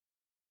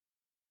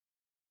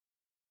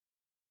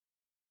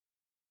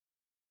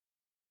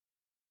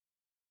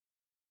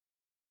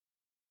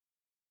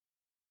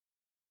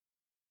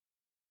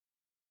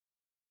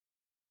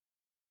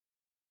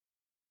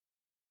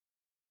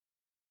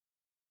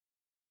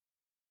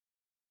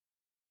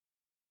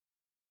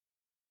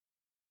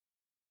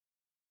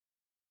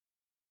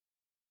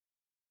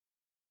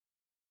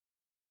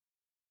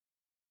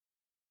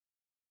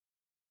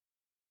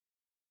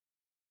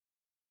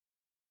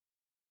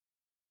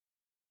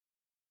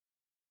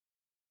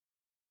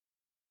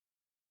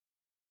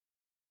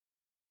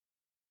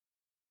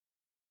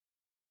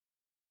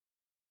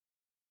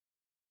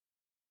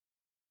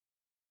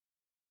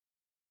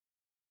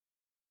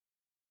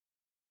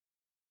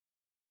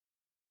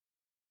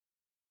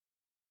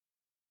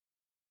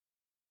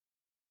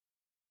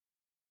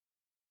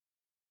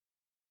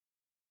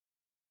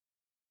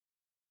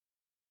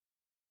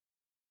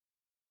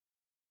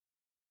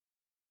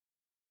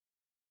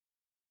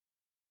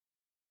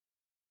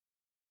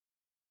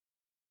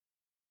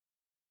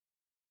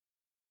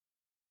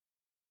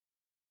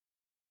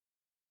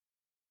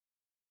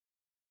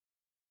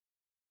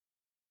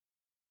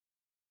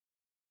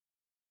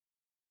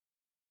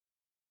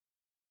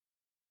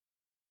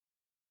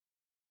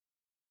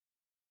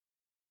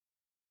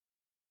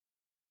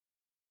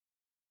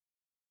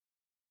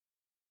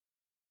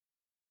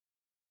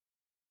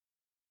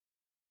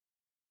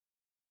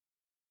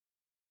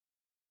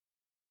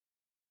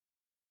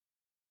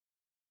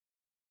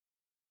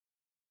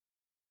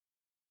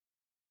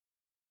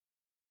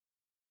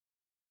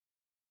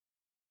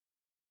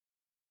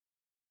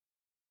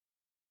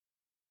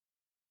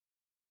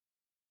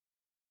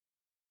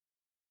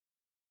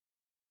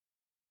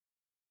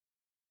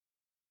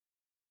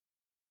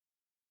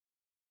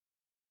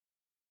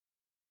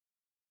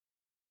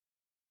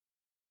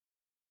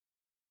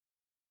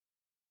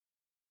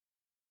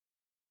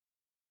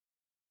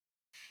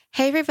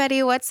Hey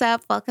everybody, what's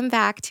up? Welcome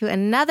back to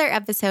another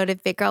episode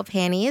of Big Girl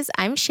Panties.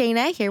 I'm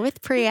Shayna here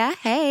with Priya.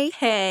 Hey.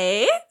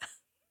 Hey.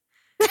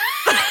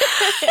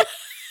 Shayna,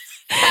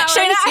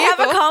 I have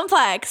a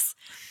complex.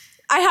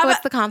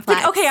 What's the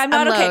complex? Okay, I'm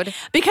not Unload. okay.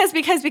 Because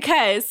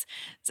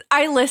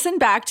I listened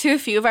back to a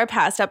few of our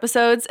past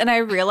episodes and I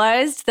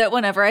realized that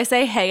whenever I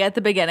say hey at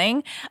the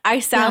beginning, I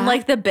sound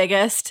like the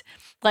biggest,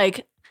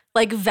 like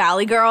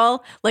valley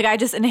girl. Like I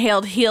just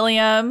inhaled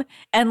helium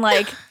and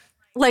like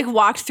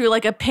walked through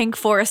like a pink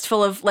forest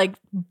full of like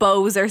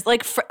bows or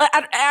like,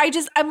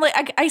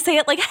 I say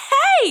it like,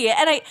 hey,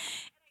 and I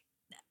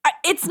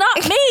it's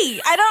not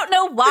me. I don't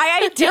know why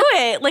I do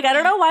it. Like, I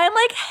don't know why I'm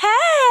like,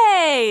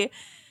 hey.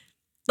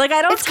 Like,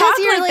 I don't talk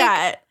like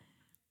that.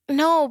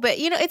 No, but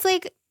it's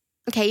like,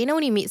 okay,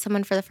 when you meet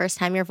someone for the first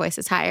time, your voice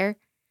is higher.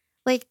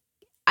 Like,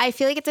 I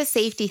feel like it's a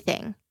safety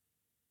thing.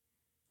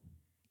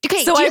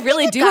 Okay, so I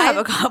really do have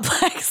a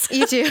complex.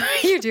 You do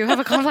have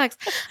a complex.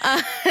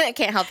 I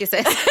can't help you,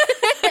 sis.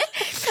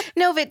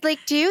 No, but like,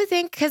 do you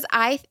think, because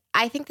I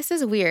think this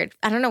is weird.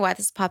 I don't know why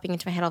this is popping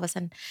into my head all of a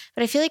sudden,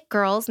 but I feel like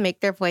girls make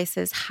their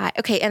voices high.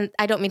 Okay, and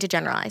I don't mean to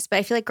generalize, but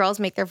I feel like girls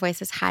make their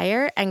voices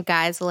higher and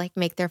guys will like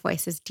make their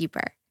voices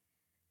deeper.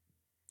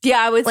 Yeah,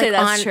 I would say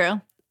that's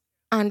true.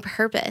 On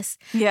purpose.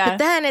 Yeah. But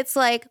then it's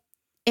like,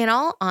 in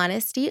all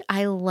honesty,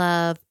 I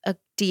love a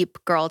deep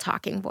girl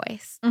talking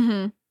voice.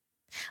 Mm-hmm.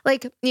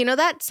 Like,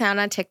 that sound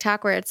on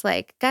TikTok where it's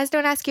like, guys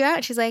don't ask you out.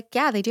 And she's like,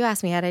 yeah, they do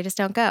ask me out. I just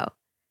don't go.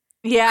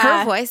 Yeah.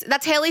 Her voice,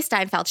 that's Haley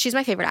Steinfeld. She's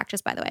my favorite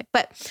actress, by the way.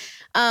 But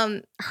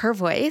her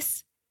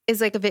voice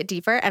is like a bit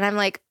deeper. And I'm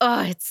like,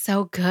 oh, it's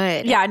so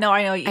good. Yeah, no,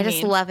 I know what you mean. I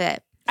just love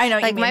it. I know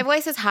what you mean. My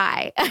voice is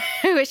high.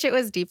 I wish it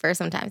was deeper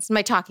sometimes.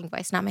 My talking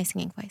voice, not my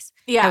singing voice.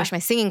 Yeah. I wish my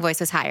singing voice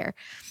was higher.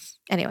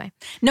 Anyway.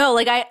 No,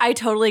 like I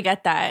totally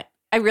get that.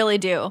 I really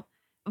do.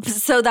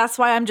 So that's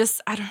why I'm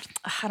just, I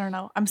don't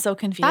know. I'm so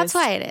confused. That's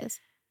why it is.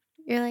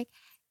 You're like,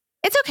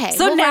 it's okay.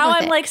 So we'll now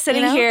I'm it, like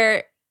sitting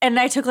here and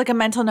I took like a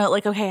mental note,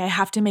 like, okay, I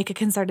have to make a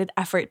concerted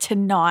effort to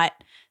not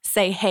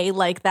say hey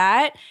like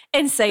that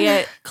and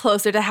say it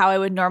closer to how I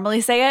would normally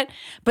say it.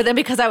 But then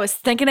because I was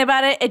thinking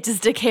about it, it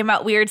just came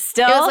out weird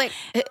still. It was like,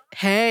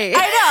 hey.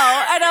 I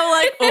know. And I'm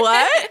like,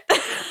 what?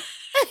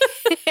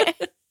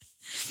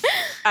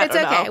 It's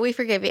okay. We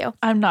forgive you.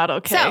 I'm not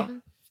okay. So,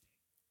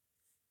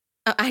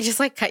 I just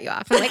like cut you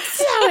off. I'm like,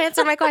 so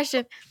answer my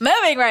question.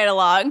 Moving right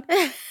along.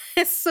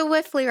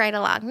 Swiftly right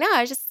along. No,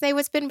 I just say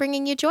what's been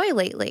bringing you joy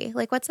lately.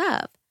 Like, what's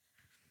up?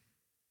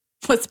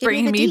 What's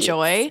bringing me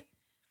joy?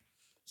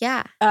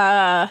 Yeah.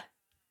 I'm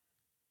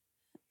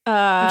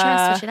trying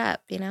to switch it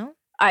up,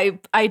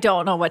 I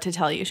don't know what to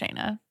tell you,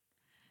 Shayna.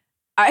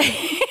 I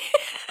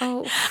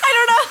don't know.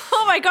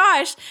 Oh my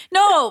gosh.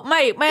 No,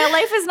 my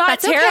life is not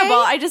That's terrible.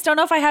 okay. I just don't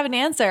know if I have an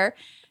answer.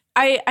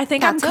 I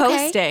think I'm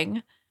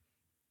coasting.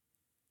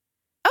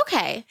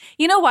 Okay.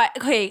 You know what?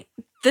 Okay,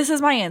 this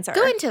is my answer.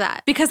 Go into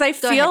that. Because I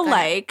feel ahead.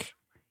 like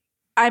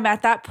I'm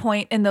at that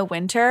point in the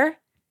winter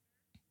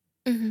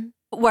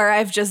where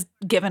I've just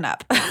given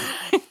up.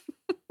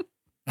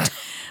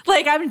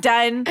 Like I'm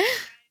done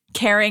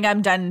caring.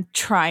 I'm done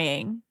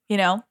trying,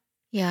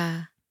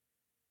 Yeah.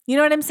 You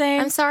know what I'm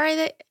saying? I'm sorry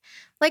that,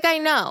 I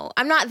know.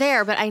 I'm not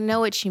there, but I know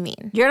what you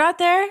mean. You're not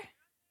there?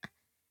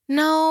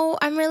 No,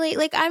 I'm really,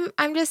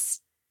 I'm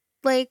just,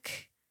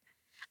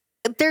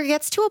 there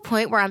gets to a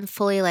point where I'm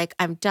fully,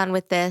 I'm done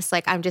with this.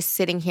 I'm just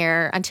sitting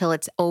here until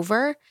it's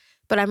over.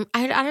 But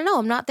I don't know.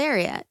 I'm not there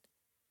yet.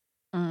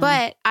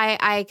 But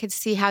I could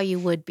see how you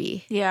would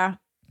be. Yeah.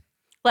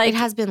 It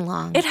has been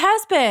long. It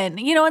has been.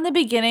 In the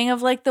beginning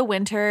of the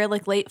winter,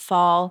 late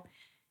fall,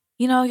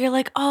 you're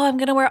like, oh, I'm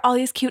going to wear all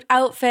these cute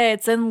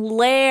outfits and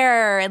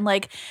layer and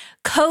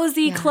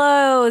cozy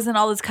clothes and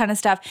all this kind of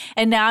stuff.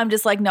 And now I'm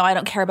just like, no, I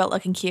don't care about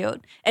looking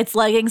cute. It's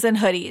leggings and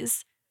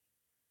hoodies.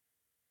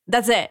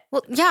 That's it.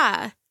 Well,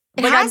 yeah.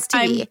 It has to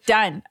be. I'm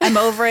done. I'm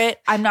over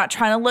it. I'm not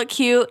trying to look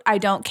cute. I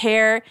don't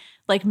care.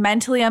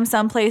 Mentally, I'm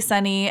someplace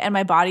sunny and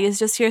my body is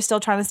just here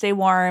still trying to stay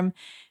warm.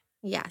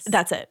 Yes.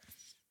 That's it.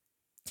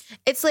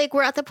 It's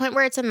we're at the point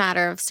where it's a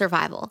matter of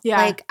survival.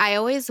 Yeah. I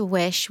always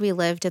wish we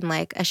lived in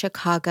a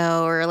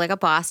Chicago or a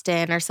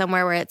Boston or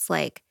somewhere where it's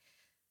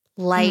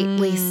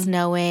lightly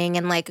snowing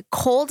and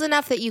cold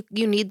enough that you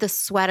need the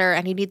sweater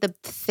and you need the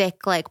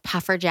thick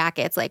puffer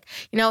jackets.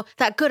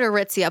 That good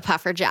Aritzia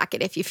puffer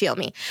jacket, if you feel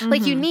me.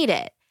 You need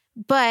it.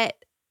 But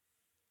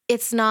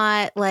it's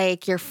not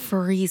you're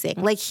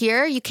freezing.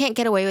 Here, you can't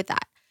get away with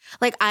that.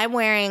 I'm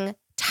wearing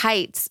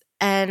tights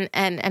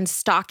and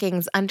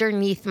stockings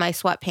underneath my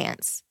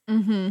sweatpants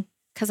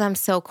because I'm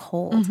so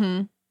cold.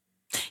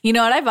 You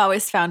know what I've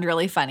always found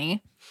really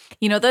funny?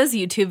 Those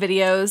YouTube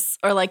videos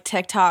or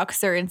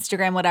TikToks or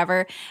Instagram,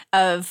 whatever,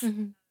 of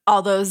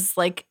all those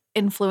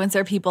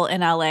influencer people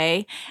in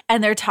LA,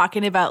 and they're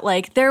talking about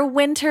their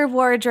winter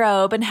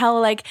wardrobe and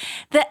how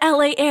the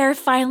LA air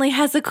finally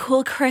has a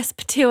cool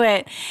crisp to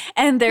it,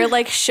 and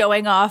they're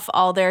showing off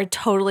all their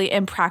totally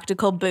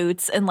impractical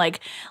boots and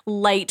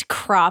light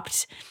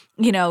cropped,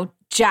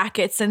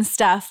 jackets and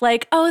stuff.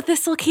 Oh,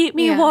 this will keep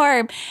me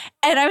warm.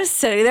 And I'm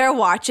sitting there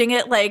watching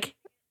it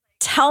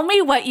Tell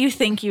me what you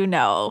think you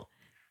know.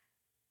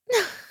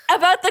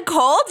 About the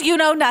cold, you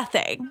know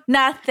nothing.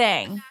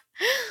 Nothing.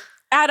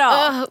 At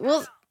all.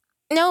 Well,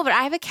 no, but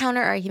I have a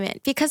counter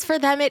argument because for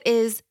them it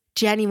is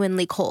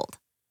genuinely cold.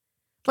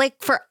 Like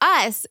for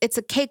us, it's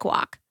a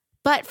cakewalk.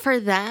 But for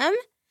them,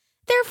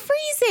 they're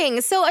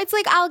freezing. So it's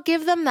like, I'll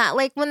give them that.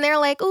 Like when they're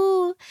like,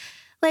 ooh,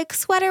 like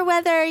sweater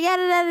weather,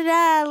 yada, da, da,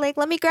 da. Like,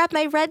 let me grab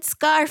my red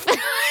scarf.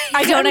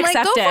 I don't accept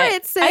like, Go it. for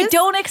it, sis. I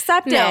don't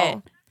accept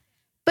it.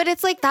 But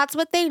it's like, that's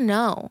what they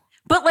know.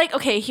 But like,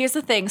 okay, here's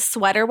the thing.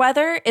 Sweater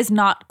weather is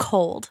not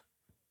cold.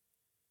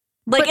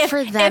 Like but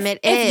for them, it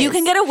is. If you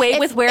can get away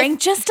with wearing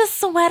just a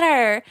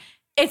sweater,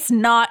 it's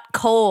not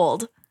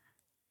cold.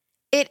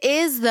 It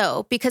is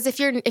though, because if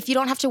you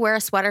don't have to wear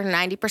a sweater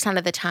 90%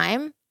 of the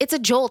time, it's a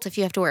jolt if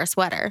you have to wear a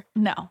sweater.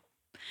 No.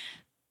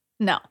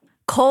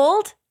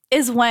 Cold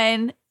is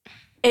when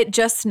it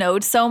just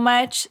snowed so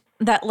much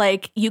that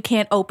like you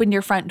can't open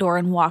your front door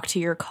and walk to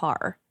your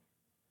car.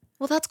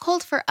 Well, that's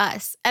cold for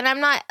us. And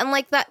I'm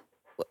like that.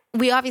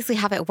 We obviously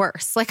have it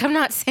worse. Like, I'm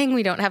not saying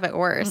we don't have it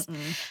worse,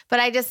 but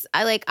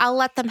I'll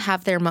let them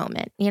have their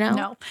moment, you know?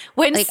 No.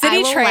 When like,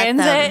 City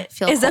Transit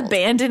is cold.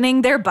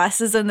 abandoning their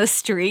buses in the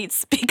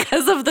streets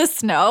because of the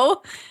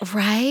snow.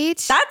 Right?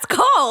 That's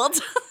cold.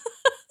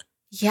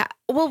 Yeah.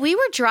 Well, we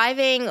were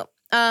driving,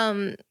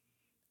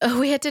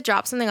 we had to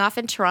drop something off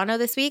in Toronto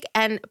this week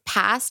and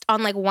passed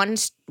on like one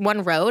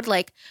road,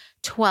 like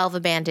 12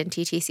 abandoned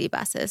TTC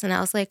buses. And I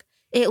was like,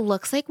 it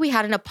looks like we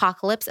had an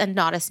apocalypse and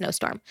not a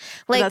snowstorm.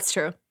 Like, that's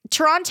true.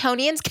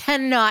 Torontonians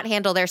cannot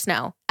handle their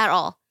snow at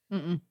all.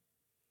 Mm-mm.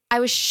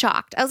 I was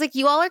shocked. I was like,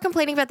 you all are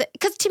complaining about that.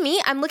 Because to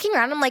me, I'm looking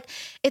around, I'm like,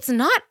 it's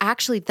not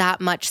actually that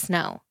much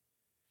snow.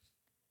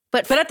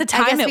 But at the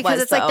time,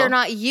 because it's like they're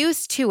not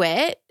used to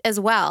it as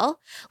well.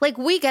 Like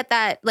we get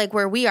that, like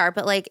where we are,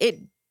 but like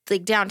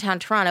downtown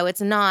Toronto,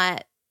 it's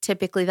not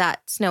typically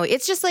that snowy.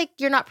 It's just like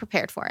you're not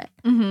prepared for it.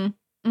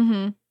 Mm-hmm.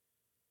 Mm-hmm.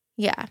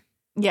 Yeah.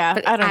 Yeah,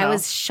 but I don't know. I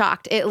was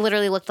shocked. It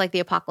literally looked like the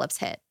apocalypse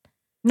hit.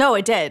 No,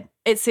 it did.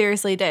 It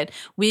seriously did.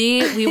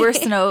 We were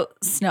snow.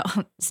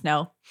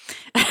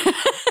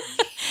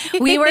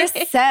 We were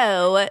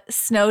so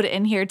snowed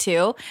in here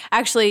too.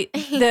 Actually,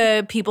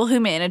 the people who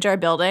manage our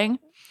building,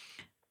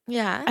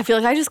 yeah, I feel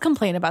like I just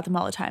complain about them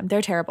all the time.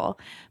 They're terrible,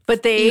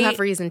 but you have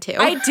reason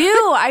to. I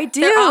do.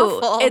 They're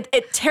awful.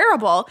 It's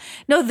terrible.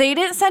 No, they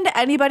didn't send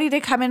anybody to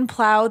come and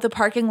plow the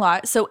parking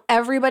lot, so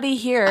everybody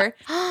here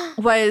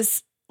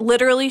was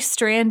literally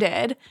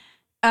stranded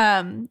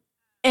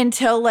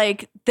until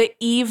like the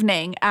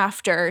evening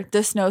after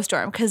the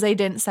snowstorm because they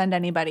didn't send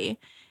anybody.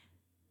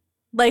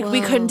 Like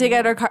we couldn't dig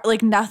out our car,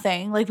 like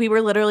nothing. Like we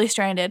were literally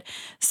stranded.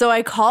 So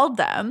I called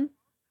them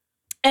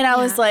and I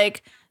was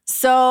like,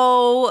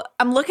 so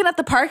I'm looking at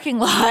the parking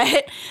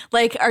lot.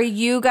 Like, are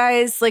you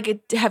guys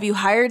like, have you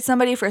hired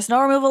somebody for snow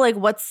removal? Like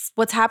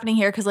what's happening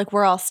here? Cause like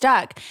we're all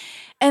stuck.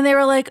 And they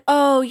were like,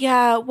 oh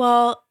yeah,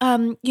 well,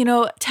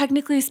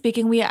 technically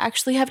speaking, we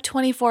actually have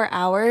 24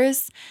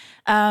 hours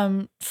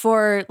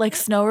for like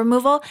snow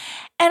removal.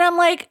 And I'm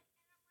like,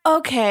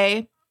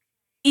 okay,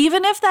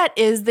 even if that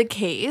is the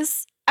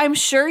case, I'm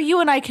sure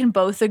you and I can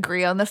both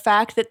agree on the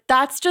fact that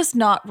that's just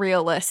not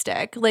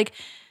realistic. Like,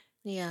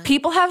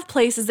 people have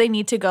places they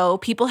need to go.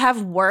 People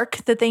have work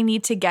that they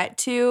need to get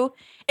to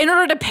in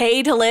order to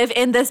pay to live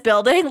in this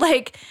building.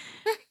 Like,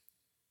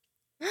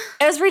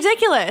 it's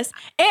ridiculous.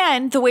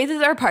 And the way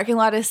that our parking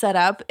lot is set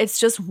up, it's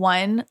just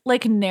one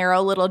like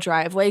narrow little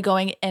driveway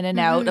going in and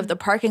out of the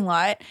parking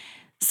lot.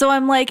 So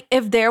I'm like,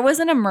 if there was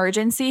an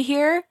emergency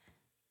here,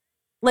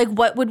 like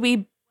what would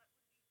we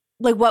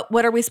like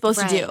what are we supposed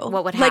to do?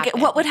 What would happen?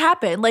 Like what would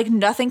happen? Like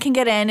nothing can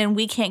get in and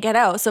we can't get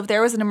out. So if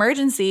there was an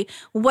emergency,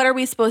 what are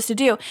we supposed to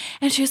do?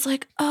 And she's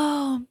like,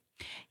 "Oh,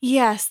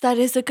 yes, that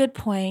is a good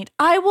point.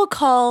 I will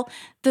call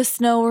the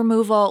snow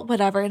removal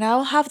whatever and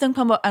I'll have them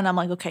come up." And I'm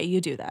like, "Okay,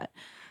 you do that."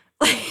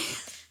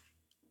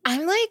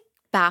 I'm like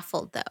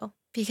baffled though.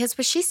 Because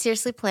was she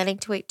seriously planning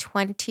to wait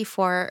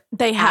 24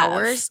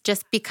 hours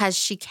just because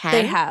she can?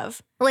 They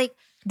have. Like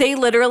they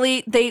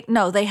literally they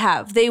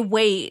have. They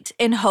wait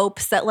in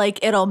hopes that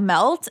like it'll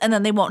melt and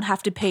then they won't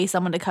have to pay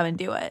someone to come and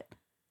do it.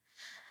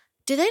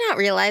 Do they not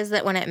realize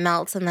that when it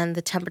melts and then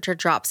the temperature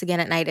drops again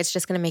at night, it's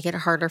just going to make it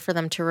harder for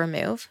them to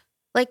remove?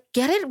 Like,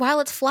 get it while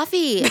it's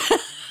fluffy.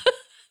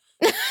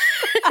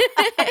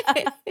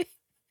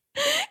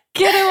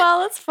 Get it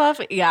while it's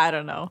fluffy. Yeah, I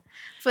don't know.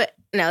 But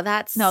no,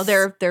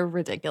 they're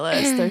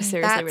ridiculous. They're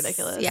seriously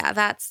ridiculous. Yeah,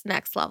 that's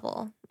next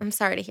level. I'm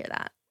sorry to hear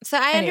that. So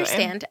I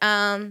understand.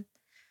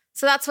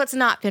 So that's what's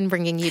not been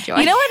bringing you joy.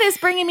 You know what is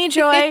bringing me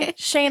joy,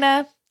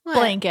 Shayna? What?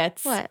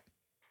 Blankets. What?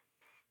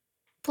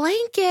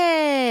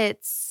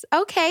 Blankets.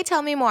 Okay,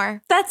 tell me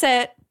more. That's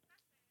it.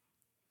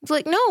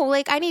 Like, no,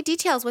 like I need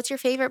details. What's your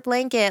favorite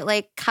blanket?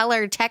 Like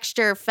color,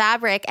 texture,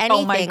 fabric,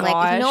 anything. Oh my gosh.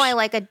 Like, if I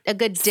like a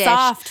good dish.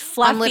 Soft,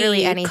 fluffy, on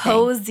literally anything.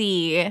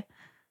 Cozy.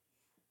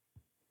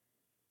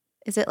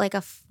 Is it like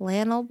a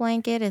flannel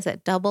blanket? Is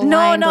it double No,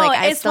 lined? no, like,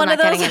 I'm it's still one not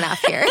of those. getting enough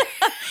here.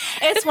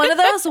 It's one of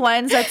those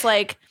ones that's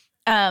like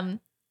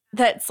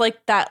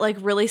that like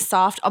really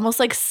soft, almost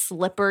like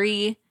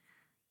slippery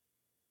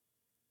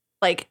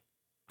like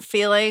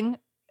feeling.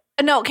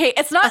 No, okay,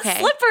 it's not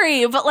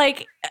slippery, but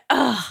like,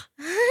 ugh.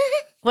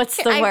 What's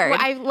the word?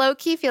 I low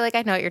key feel like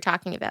I know what you're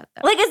talking about,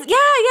 though. Like it's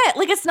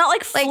like it's not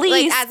like fleece,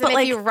 like as in but if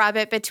like you rub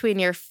it between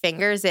your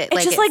fingers, it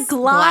just like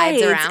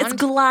glides around. It's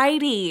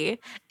glidey.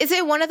 Is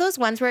it one of those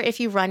ones where if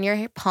you run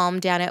your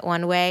palm down it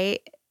one way,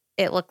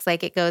 it looks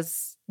like it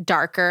goes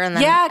darker, and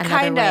then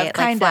another way it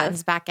like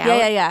flattens back out?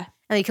 Yeah.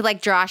 And you could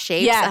like draw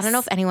shapes. Yes. I don't know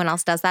if anyone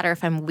else does that or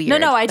if I'm weird.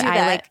 No, I do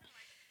that.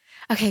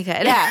 Okay,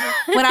 good. Yeah.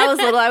 When I was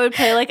little, I would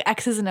play like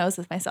X's and O's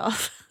with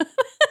myself.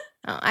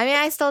 Oh, I mean,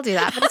 I still do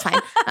that, but it's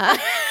fine.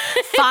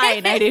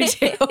 Fine, I do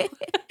too.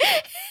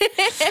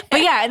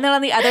 But yeah, and then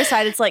on the other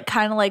side, it's like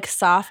kind of like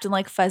soft and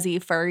like fuzzy,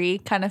 furry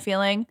kind of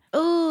feeling.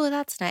 Oh,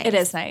 that's nice. It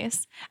is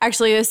nice.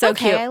 Actually, it was so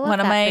cute. I love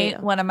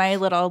One of my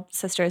little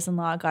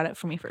sisters-in-law got it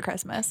for me for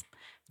Christmas.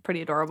 It's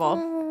pretty adorable.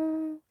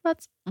 Oh,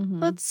 that's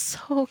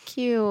so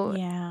cute.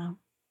 Yeah.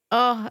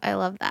 Oh, I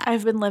love that.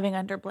 I've been living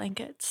under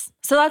blankets,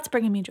 so that's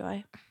bringing me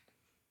joy.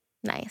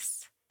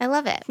 Nice. I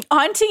love it.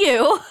 On to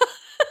you.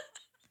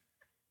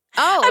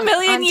 Oh, a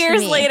million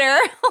years later.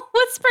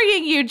 What's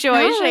bringing you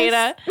joy,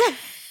 Shayna?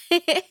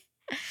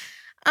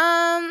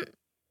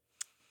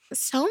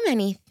 So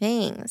many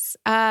things,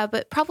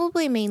 but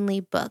probably mainly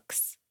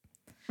books.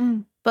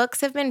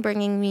 Books have been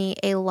bringing me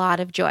a lot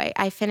of joy.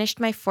 I finished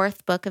my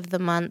 4th book of the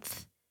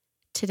month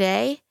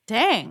today.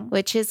 Dang.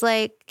 Which is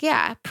like,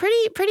 yeah,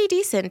 pretty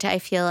decent, I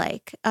feel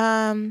like.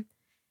 And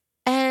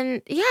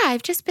yeah,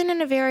 I've just been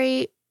in a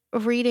very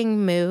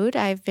reading mood.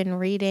 I've been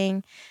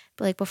reading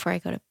like before I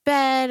go to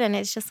bed, and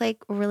it's just like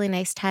a really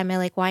nice time. I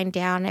like wind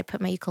down. I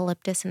put my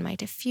eucalyptus in my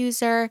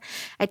diffuser.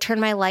 I turn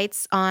my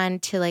lights on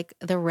to like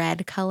the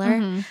red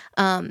color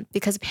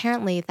because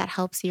apparently that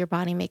helps your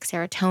body make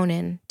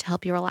serotonin to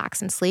help you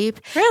relax and sleep.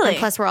 Really? And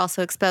plus, we're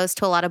also exposed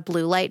to a lot of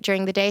blue light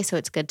during the day, so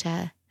it's good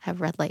to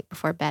have red light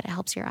before bed. It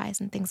helps your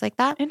eyes and things like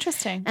that.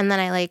 Interesting. And then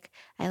I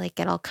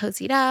get all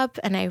cozied up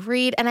and I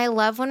read, and I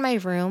love when my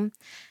room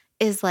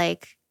is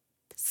like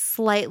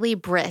slightly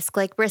brisk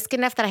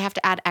enough that I have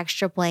to add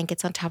extra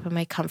blankets on top of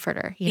my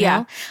comforter, you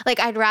know? Like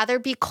I'd rather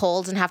be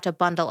cold and have to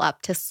bundle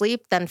up to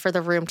sleep than for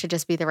the room to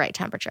just be the right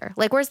temperature.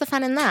 Like where's the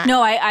fun in that?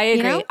 No, I agree.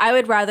 You know? I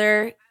would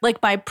rather,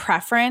 like my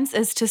preference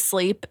is to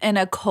sleep in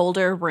a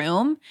colder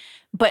room,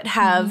 but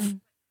have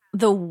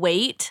the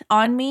weight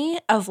on me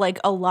of like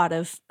a lot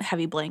of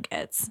heavy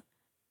blankets.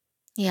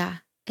 Yeah.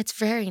 It's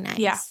very nice.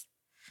 Yeah.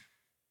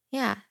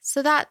 Yeah.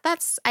 So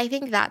I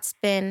think that's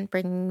been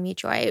bringing me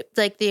joy.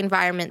 Like the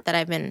environment that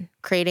I've been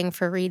creating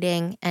for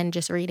reading and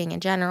just reading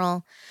in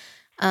general.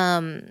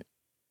 Hanging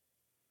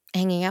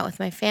out with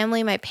my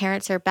family. My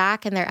parents are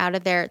back and they're out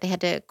of there. They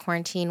had to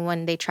quarantine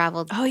when they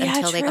traveled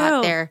until they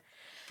got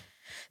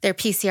their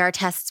PCR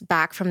tests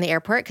back from the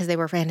airport because they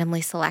were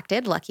randomly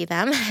selected, lucky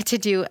them, to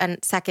do a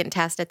second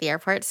test at the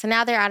airport. So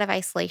now they're out of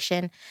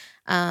isolation.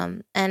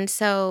 And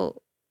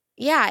so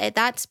yeah,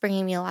 that's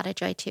bringing me a lot of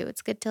joy too.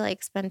 It's good to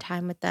like spend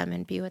time with them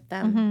and be with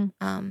them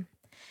and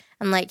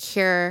like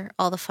hear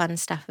all the fun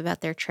stuff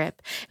about their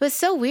trip. It was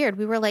so weird.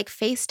 We were like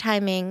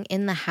FaceTiming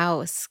in the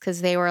house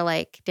because they were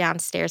like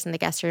downstairs in the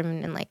guest room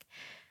and like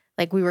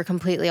we were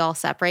completely all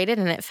separated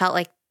and it felt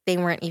like they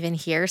weren't even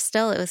here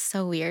still. It was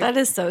so weird. That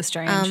is so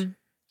strange.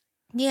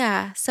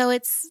 Yeah. So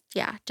it's,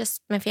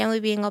 just my family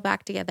being all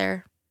back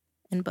together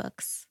and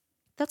books.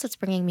 That's what's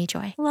bringing me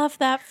joy. Love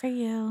that for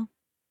you.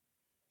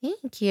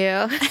 Thank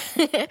you.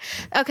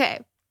 Okay.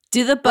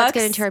 Do the books... Let's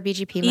get into our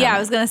BGP moment. Yeah, I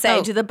was going to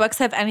say, do the books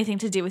have anything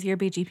to do with your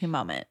BGP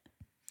moment?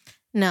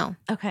 No.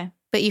 Okay.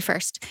 But you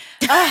first.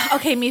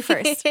 Okay, me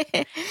first.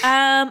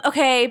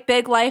 Okay,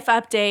 big life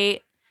update.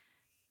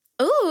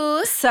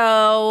 Ooh.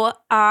 So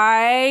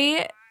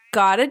I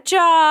got a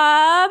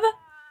job,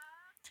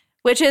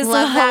 which is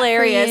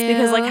hilarious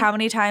because like how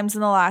many times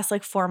in the last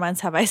like 4 months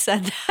have I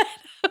said that?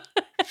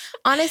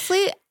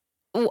 Honestly,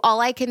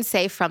 all I can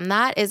say from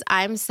that is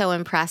I'm so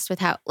impressed with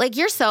how, like,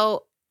 you're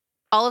so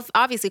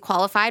obviously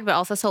qualified, but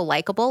also so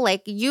likable.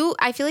 Like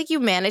I feel like you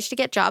managed to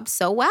get jobs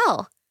so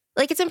well.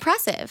 Like, it's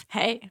impressive.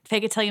 Hey,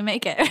 fake it till you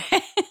make it.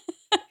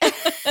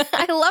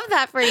 I love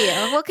that for you.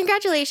 Well,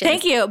 congratulations.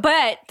 Thank you.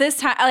 But this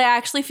time, I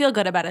actually feel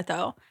good about it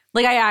though.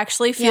 Like I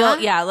actually feel,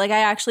 I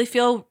actually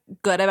feel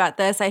good about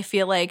this. I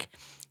feel like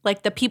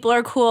the people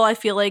are cool. I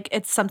feel like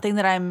it's something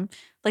that I'm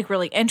like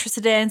really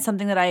interested in,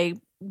 something that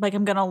I'm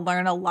going to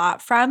learn a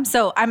lot from.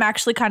 So I'm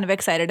actually kind of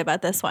excited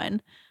about this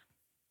one.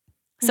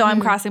 So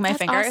I'm crossing my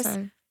fingers.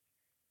 Awesome.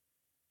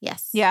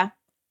 Yes. Yeah.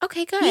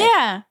 Okay, good.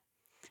 Yeah.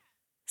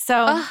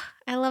 So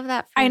I love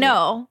that for I you.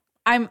 know.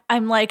 I'm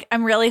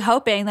really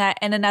hoping that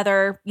in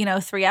another,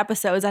 3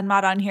 episodes I'm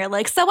not on here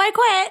like, so I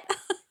quit.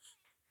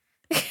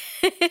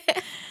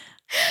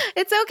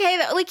 It's okay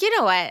though. Like, you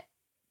know what?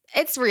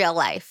 It's real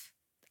life.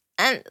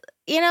 And,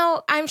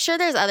 I'm sure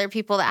there's other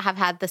people that have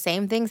had the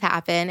same things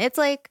happen. It's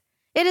like,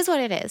 it is what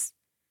it is.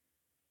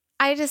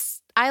 I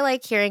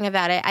like hearing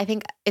about it. I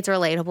think it's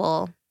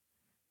relatable.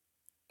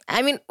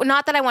 I mean,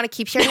 not that I want to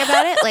keep hearing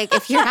about it. Like,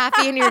 if you're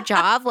happy in your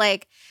job,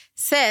 like,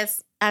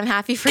 sis, I'm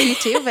happy for you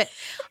too. But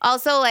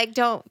also like,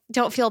 don't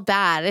feel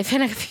bad if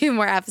in a few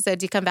more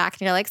episodes you come back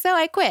and you're like, so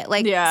I quit.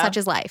 Like such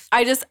is life.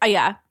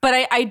 Yeah.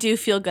 But I do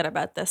feel good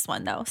about this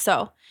one though.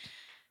 So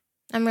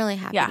I'm really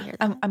happy to hear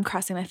that. I'm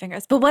crossing my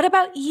fingers. But what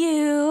about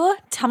you?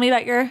 Tell me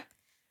about your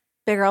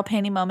big girl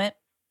panty moment.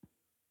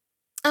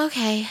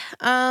 Okay.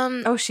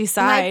 Oh, she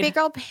sighed. My big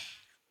girl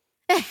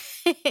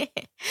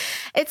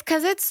it's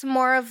because it's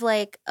more of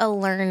like a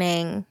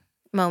learning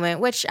moment,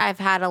 which I've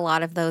had a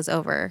lot of those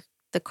over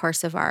the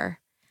course of our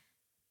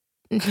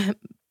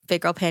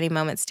big girl panty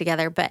moments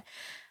together. But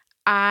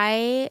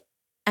I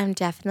am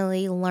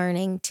definitely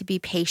learning to be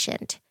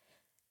patient.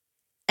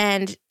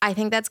 And I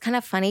think that's kind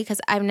of funny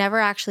because I've never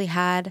actually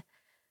had,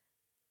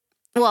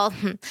 well,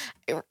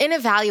 in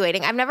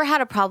evaluating, I've never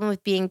had a problem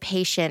with being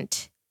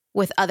patient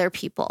with other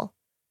people,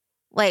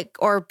 like,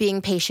 or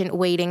being patient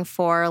waiting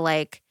for,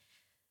 like,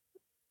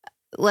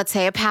 let's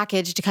say a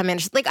package to come in.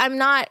 Like, I'm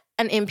not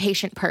an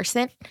impatient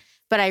person,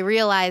 but I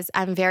realize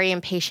I'm very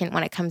impatient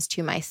when it comes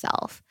to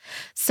myself.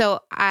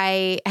 So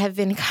I have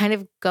been kind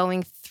of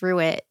going through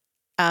it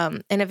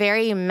in a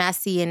very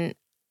messy and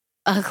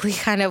ugly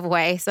kind of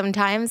way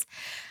sometimes,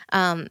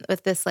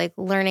 with this like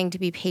learning to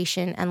be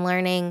patient and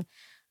learning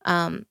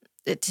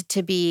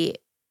to be,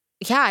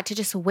 to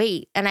just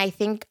wait. And I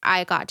think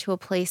I got to a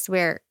place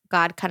where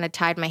God kind of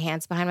tied my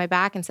hands behind my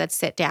back and said,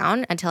 sit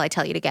down until I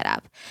tell you to get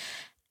up.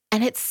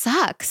 And it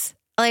sucks.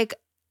 Like,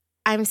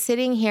 I'm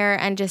sitting here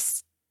and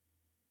just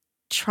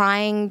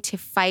trying to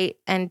fight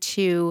and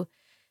to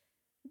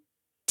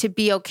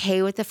be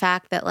okay with the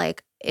fact that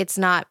like it's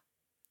not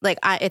like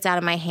it's out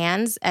of my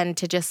hands, and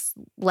to just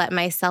let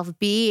myself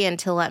be and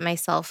to let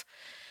myself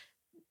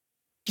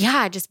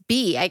just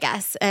be, I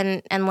guess.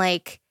 And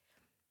like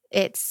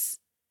it's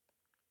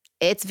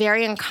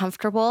very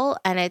uncomfortable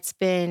and it's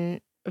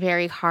been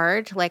very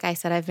hard. Like I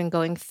said, I've been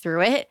going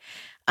through it.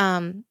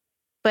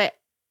 But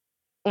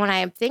when I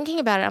am thinking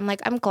about it, I'm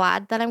like, I'm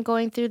glad that I'm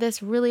going through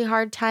this really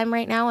hard time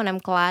right now. And I'm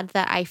glad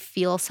that I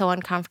feel so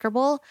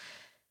uncomfortable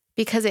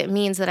because it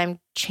means that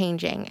I'm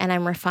changing and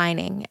I'm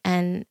refining.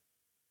 And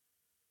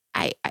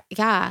I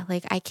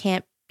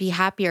can't be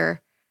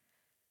happier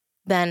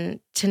than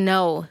to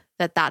know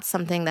that that's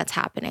something that's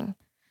happening.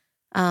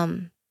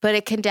 But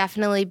it can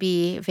definitely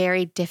be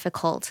very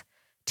difficult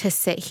to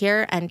sit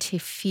here and to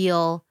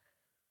feel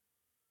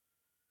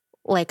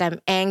like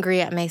I'm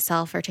angry at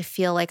myself, or to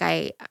feel like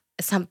I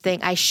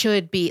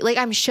should be, like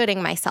I'm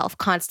shoulding myself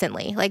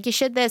constantly. Like you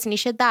should this and you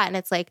should that. And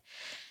it's like,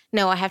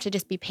 no, I have to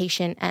just be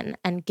patient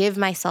and give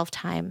myself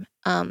time.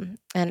 And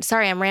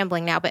sorry, I'm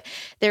rambling now, but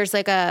there's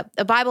like a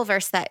Bible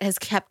verse that has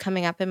kept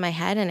coming up in my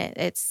head, and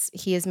it's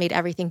He has made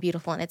everything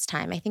beautiful in its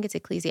time. I think it's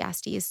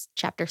Ecclesiastes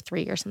chapter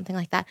 3 or something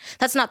like that.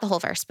 That's not the whole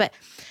verse, but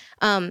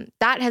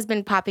that has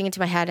been popping into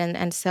my head.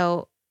 And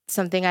so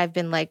something I've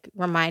been like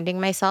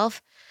reminding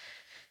myself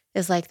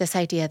is like this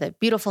idea that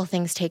beautiful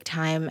things take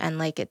time, and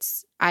like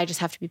I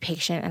just have to be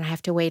patient and I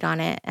have to wait on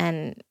it.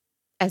 And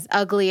as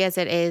ugly as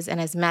it is and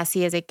as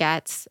messy as it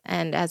gets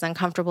and as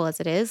uncomfortable as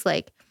it is,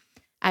 like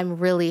I'm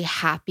really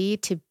happy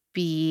to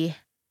be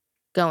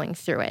going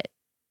through it.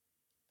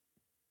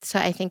 So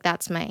I think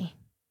that's my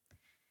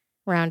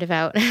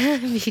roundabout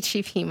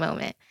BGP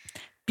moment.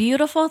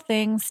 Beautiful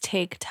things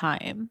take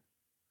time.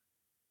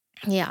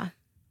 Yeah.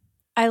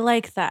 I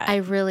like that. I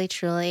really,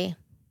 truly,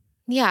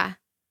 yeah.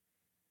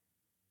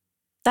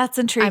 That's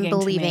intriguing. I'm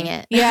believing to me.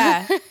 it.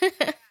 Yeah.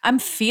 I'm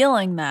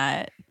feeling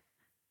that.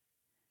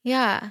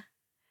 Yeah.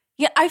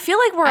 Yeah, I feel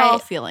like we're all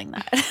feeling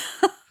that.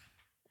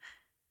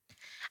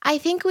 I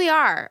think we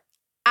are.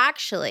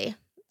 Actually,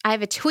 I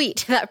have a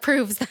tweet that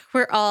proves that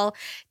we're all,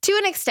 to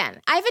an extent.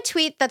 I have a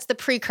tweet that's the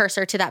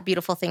precursor to that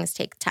beautiful things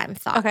take time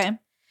thought. Okay.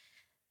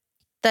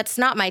 That's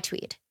not my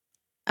tweet.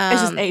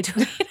 It's just a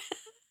tweet.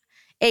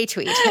 A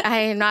tweet. I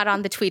am not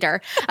on the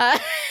tweeter.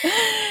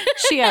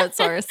 She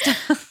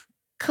outsourced.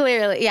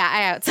 Clearly. Yeah,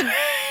 I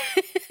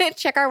outsourced.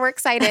 Check our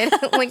works cited,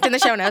 linked in the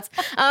show notes.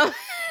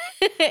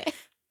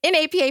 In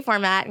APA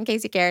format, in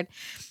case you cared.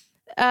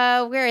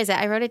 Where is it?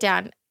 I wrote it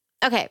down.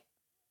 Okay.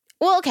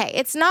 Well, okay.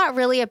 It's not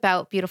really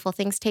about beautiful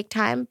things take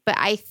time, but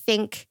I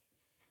think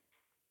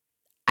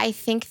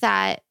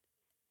that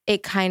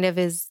it kind of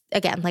is,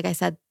 again, like I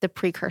said, the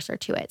precursor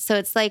to it. So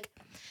it's like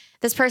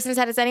this person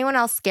said, is anyone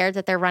else scared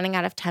that they're running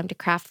out of time to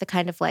craft the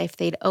kind of life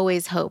they'd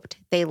always hoped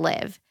they'd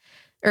live?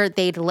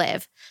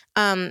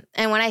 And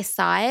when I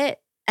saw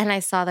it and I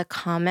saw the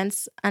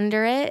comments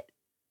under it,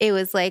 it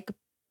was like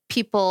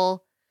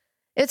people,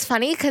 it's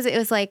funny because it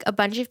was like a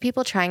bunch of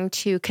people trying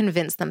to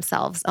convince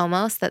themselves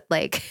almost that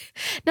like,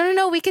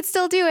 no, we could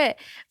still do it.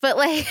 But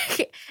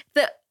like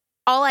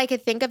all I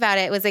could think about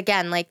it was,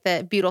 again, like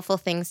the beautiful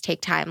things take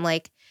time.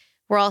 Like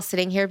we're all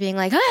sitting here being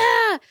like,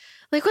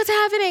 like what's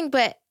happening?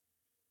 But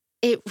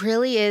it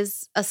really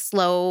is a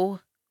slow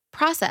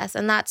process.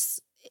 And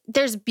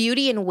there's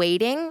beauty in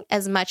waiting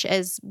as much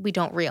as we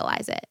don't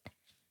realize it.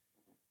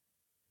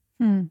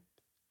 Mm-hmm.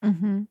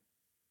 Do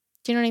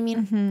you know what I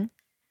mean? Mm-hmm.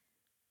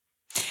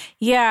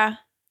 Yeah.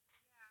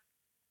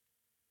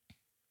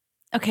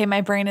 Okay,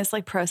 my brain is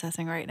like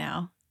processing right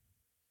now.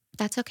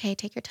 That's okay.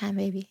 Take your time,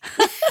 baby.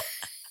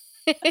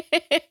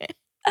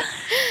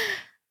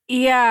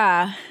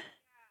 Yeah.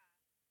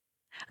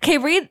 Okay,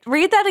 read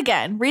that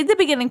again. Read the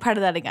beginning part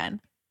of that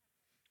again.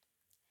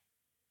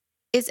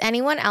 Is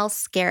anyone else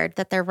scared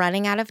that they're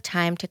running out of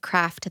time to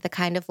craft the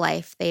kind of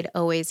life they'd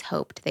always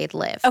hoped they'd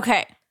live?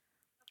 Okay.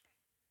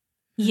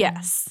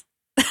 Yes.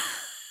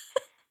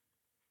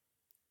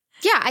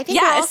 Yeah, I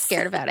think we're all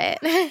scared about it.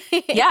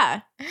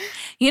 Yeah.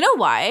 You know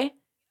why?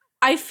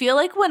 I feel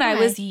like when I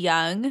was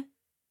young,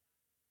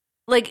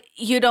 like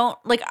you don't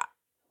like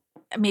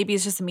maybe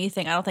it's just a me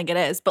thing. I don't think it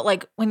is. But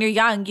like when you're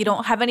young, you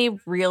don't have any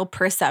real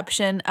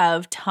perception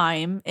of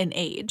time and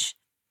age.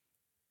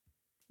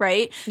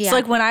 Right? Yeah. So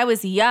like when I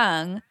was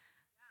young,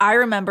 I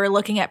remember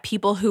looking at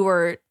people who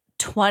were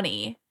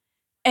 20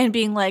 and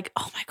being like,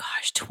 oh my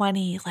gosh,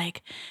 20,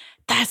 like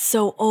that's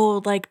so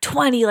old. Like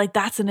 20, like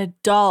that's an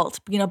adult.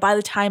 You know, by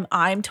the time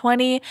I'm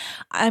 20,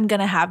 I'm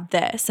going to have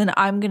this and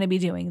I'm going to be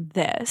doing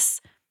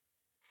this.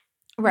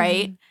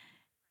 Right?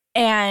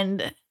 Mm-hmm.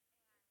 And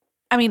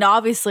I mean,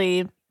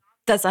 obviously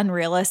that's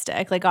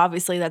unrealistic. Like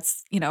obviously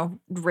that's, you know,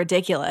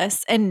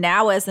 ridiculous. And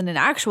now as an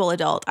actual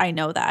adult, I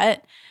know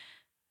that.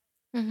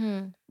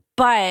 Mm-hmm.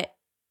 But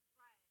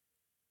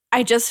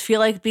I just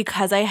feel like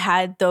because I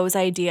had those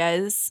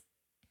ideas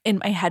in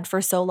my head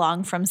for so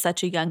long from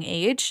such a young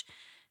age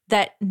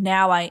that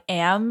now I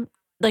am,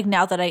 like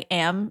now that I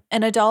am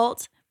an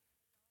adult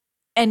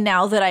and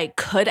now that I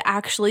could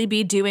actually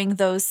be doing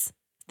those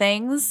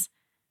things,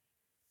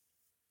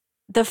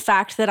 the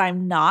fact that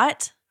I'm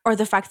not or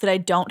the fact that I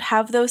don't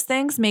have those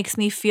things makes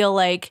me feel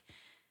like,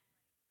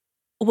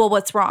 well,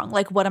 what's wrong?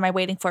 Like, what am I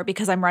waiting for?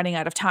 Because I'm running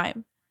out of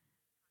time.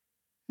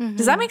 Mm-hmm.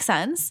 Does that make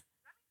sense?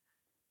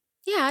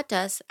 Yeah, it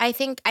does. I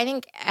think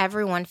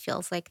everyone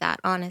feels like that,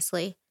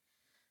 honestly.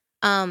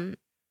 And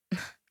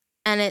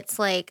it's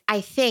like, I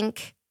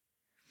think,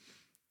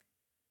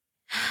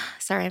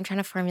 sorry, I'm trying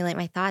to formulate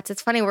my thoughts.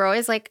 It's funny. We're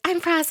always like,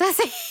 I'm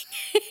processing.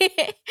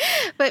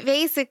 But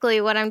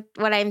basically what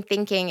I'm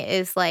thinking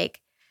is like,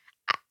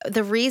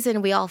 the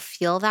reason we all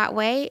feel that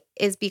way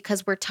is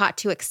because we're taught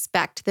to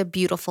expect the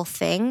beautiful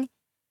thing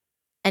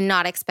and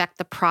not expect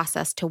the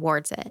process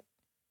towards it.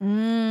 Do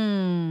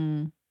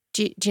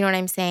you know what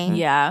I'm saying?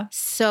 Yeah.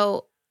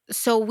 So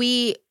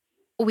we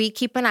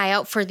keep an eye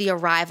out for the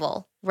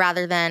arrival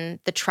rather than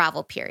the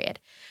travel period.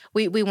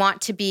 We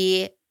want to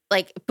be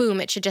like, boom,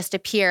 it should just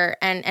appear.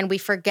 And we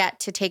forget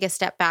to take a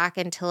step back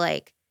and to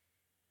like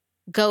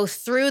go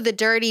through the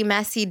dirty,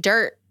 messy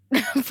dirt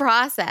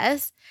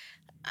process.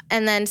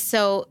 And then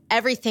so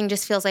everything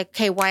just feels like,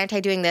 okay, why aren't I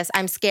doing this?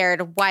 I'm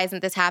scared. Why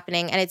isn't this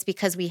happening? And it's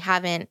because we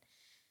haven't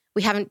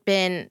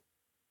been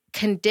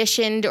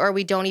conditioned, or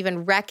we don't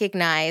even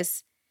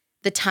recognize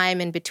the time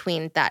in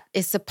between that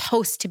is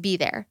supposed to be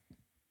there.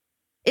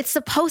 It's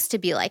supposed to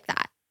be like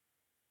that.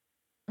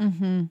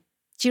 Mm-hmm.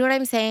 Do you know what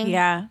I'm saying?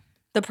 Yeah.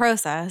 The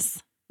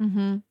process.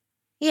 Mm-hmm.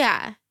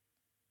 Yeah.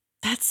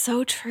 That's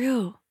so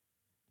true.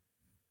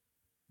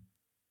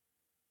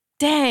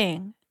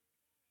 Dang.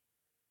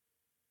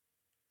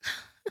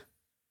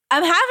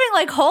 I'm having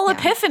like whole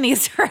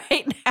epiphanies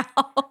right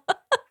now.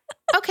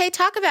 Okay,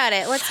 talk about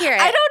it. Let's hear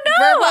it. I don't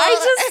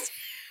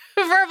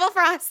know. Verbal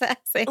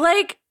processing.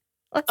 Like,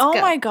 Let's go.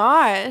 My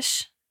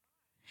gosh.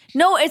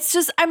 No, it's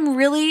just, I'm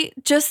really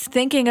just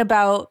thinking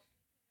about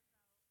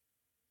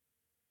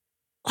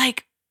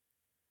like,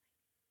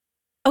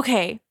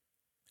 okay,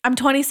 I'm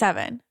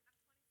 27.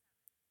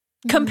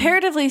 Mm-hmm.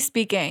 Comparatively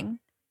speaking,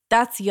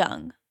 that's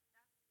young,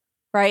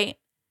 right?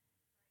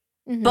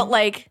 Mm-hmm. But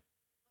like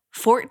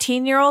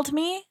 14-year-old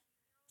me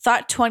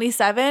thought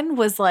 27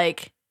 was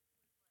like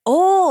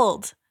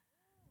old,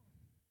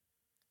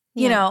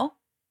 you know?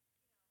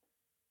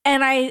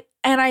 And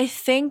I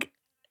think,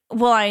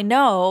 well, I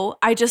know,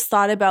 I just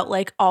thought about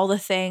like all the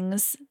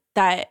things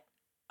that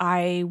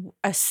I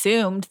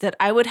assumed that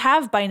I would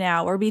have by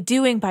now or be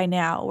doing by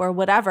now or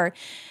whatever.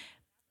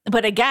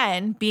 But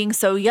again, being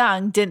so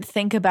young, didn't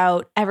think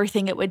about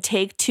everything it would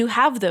take to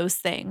have those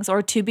things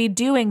or to be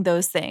doing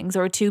those things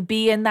or to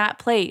be in that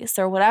place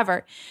or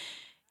whatever.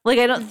 Like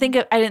I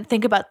didn't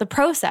think about the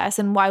process,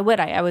 and why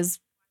would I? I was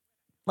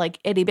like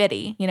itty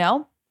bitty, you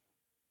know?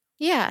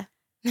 Yeah.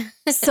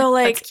 So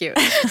like that's cute.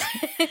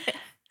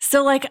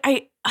 So like oh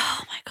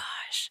my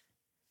gosh.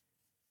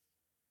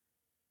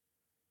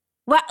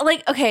 Well,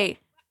 like, okay,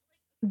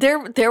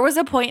 there was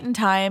a point in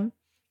time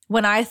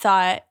when I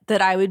thought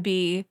that I would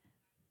be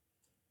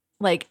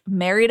like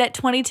married at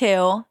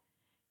 22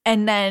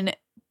 and then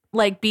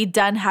like be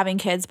done having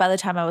kids by the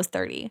time I was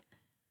 30.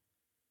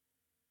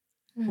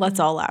 Mm-hmm. Let's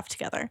all laugh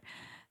together.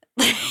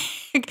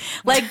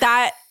 Like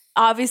that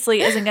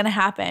obviously isn't going to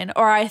happen.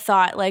 Or I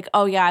thought like,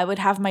 oh yeah, I would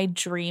have my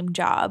dream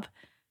job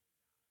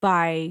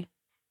by,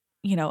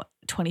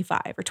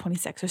 25 or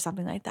 26 or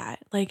something like that.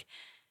 Like,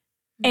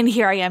 and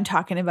here I am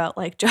talking about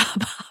like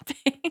job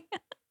hopping.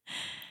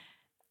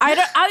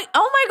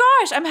 Oh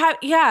my gosh,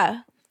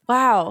 yeah.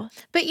 Wow.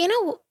 But you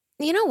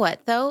know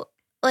what though?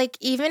 Like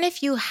even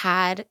if you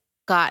had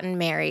gotten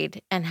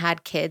married and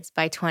had kids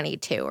by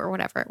 22 or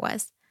whatever it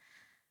was,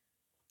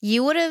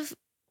 you would have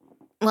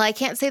well, I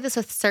can't say this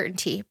with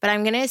certainty, but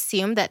I'm going to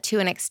assume that to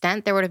an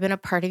extent, there would have been a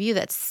part of you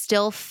that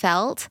still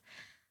felt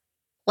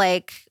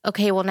like,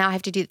 okay, well, now I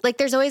have to do, like,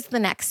 there's always the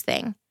next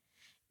thing.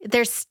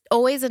 There's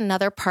always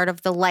another part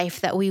of the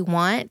life that we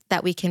want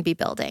that we can be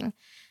building,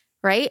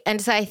 right?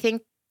 And so I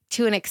think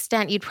to an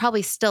extent, you'd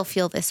probably still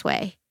feel this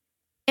way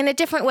in a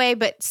different way,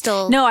 but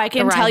still. No, I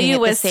can tell you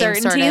with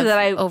certainty that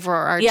I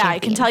overarching. Yeah, I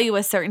can tell you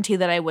with certainty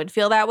that I would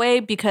feel that way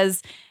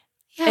because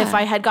if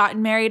I had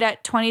gotten married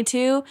at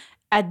 22,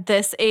 at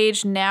this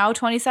age now,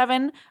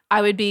 27,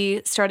 I would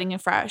be starting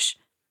afresh,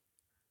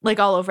 like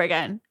all over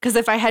again. Because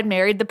if I had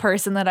married the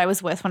person that I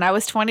was with when I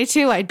was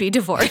 22, I'd be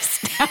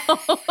divorced now.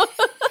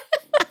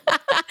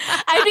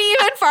 I'd be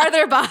even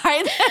farther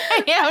behind than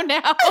I am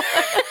now.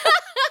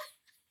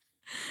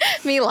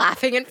 Me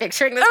laughing and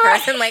picturing this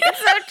person like, it's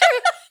so true.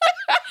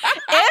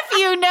 If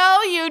you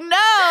know, you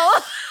know.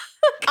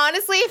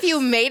 Honestly, if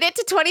you made it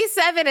to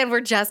 27 and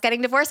were just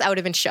getting divorced, I would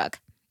have been shook.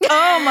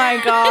 Oh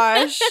my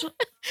gosh.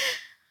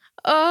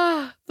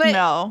 Oh, but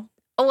no.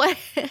 What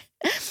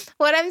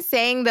I'm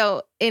saying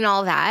though, in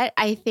all that,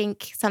 I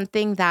think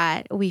something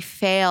that we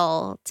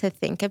fail to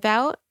think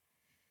about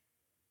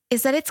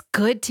is that it's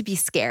good to be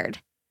scared.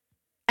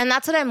 And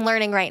that's what I'm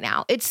learning right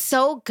now. It's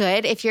so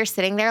good if you're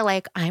sitting there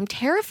like, I'm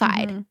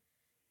terrified. Mm-hmm.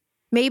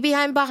 Maybe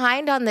I'm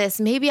behind on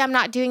this. Maybe I'm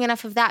not doing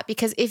enough of that.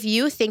 Because if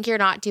you think you're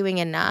not doing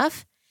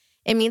enough,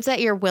 it means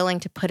that you're willing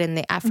to put in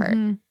the effort.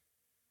 Mm-hmm.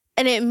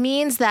 And it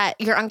means that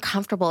you're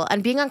uncomfortable.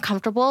 And being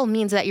uncomfortable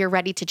means that you're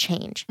ready to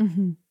change.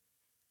 Mm-hmm.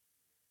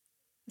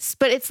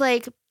 But it's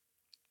like,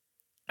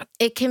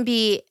 it can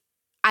be,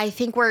 I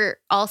think we're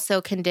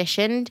also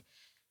conditioned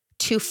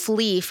to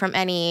flee from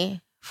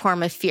any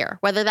form of fear,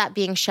 whether that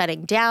being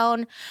shutting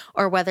down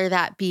or whether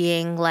that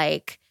being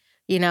like,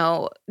 you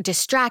know,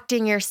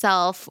 distracting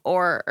yourself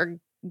or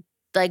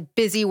like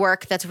busy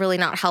work that's really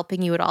not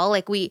helping you at all.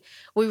 Like we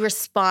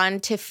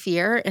respond to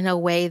fear in a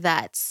way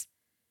that's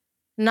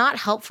not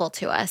helpful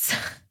to us,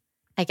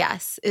 I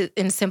guess,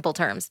 in simple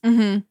terms.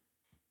 Mm-hmm.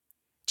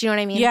 Do you know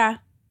what I mean? Yeah,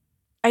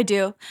 I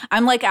do.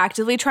 I'm like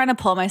actively trying to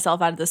pull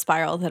myself out of the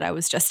spiral that I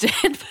was just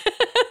in.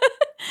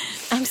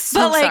 I'm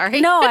so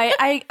sorry. No,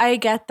 I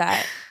get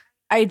that.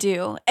 I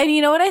do. And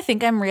you know what I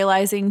think I'm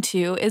realizing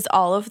too is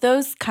all of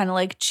those kind of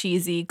like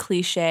cheesy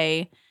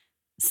cliche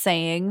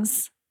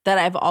sayings that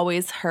I've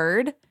always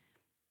heard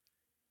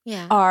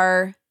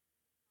are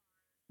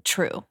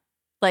true.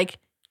 Like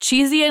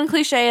cheesy and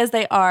cliche as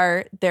they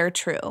are, they're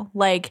true.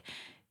 Like,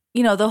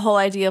 you know, the whole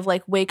idea of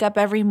like wake up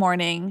every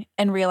morning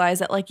and realize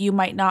that like you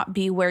might not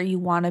be where you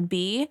want to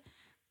be,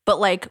 but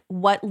like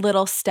what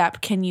little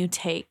step can you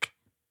take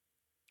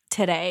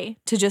today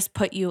to just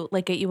put you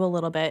like get you a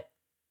little bit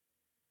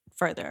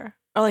further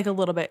or like a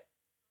little bit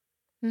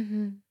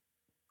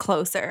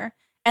closer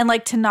and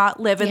like to not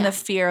live in the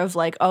fear of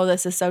like, oh,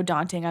 this is so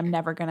daunting. I'm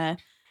never going to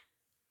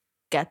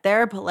get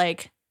there. But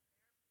like,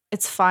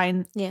 it's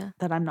fine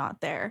that I'm not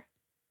there.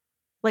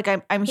 Like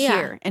I'm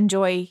here,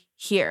 enjoy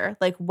here.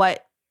 Like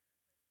what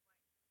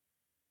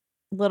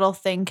little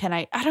thing can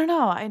I don't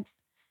know.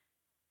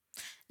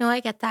 No, I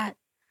get that.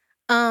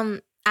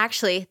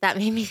 Actually, that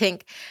made me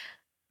think,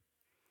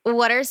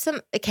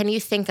 can you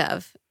think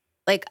of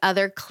like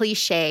other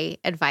cliche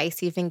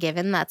advice you've been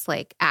given that's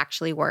like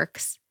actually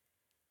works?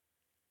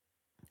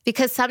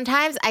 Because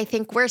sometimes I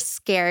think we're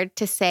scared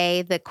to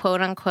say the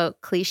quote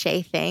unquote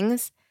cliche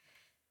things,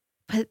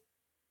 but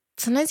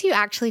sometimes you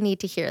actually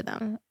need to hear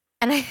them.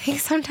 And I think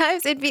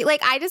sometimes it'd be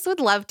like, I just would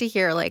love to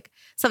hear like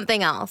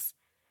something else.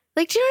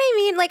 Like, do you know what I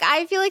mean? Like,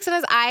 I feel like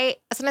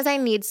sometimes I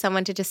need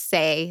someone to just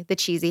say the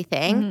cheesy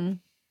thing. Mm-hmm.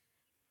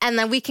 And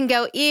then we can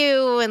go,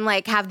 ew, and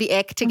like have the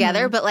ick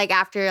together. Mm-hmm. But like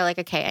after you're like,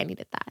 okay, I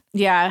needed that.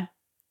 Yeah.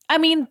 I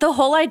mean, the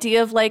whole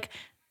idea of like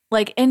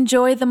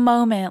enjoy the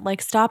moment,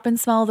 like stop and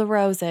smell the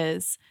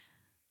roses.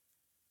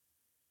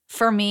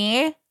 For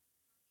me,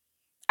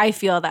 I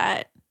feel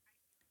that.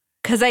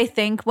 Because I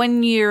think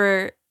when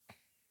you're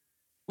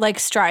like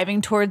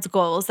striving towards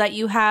goals that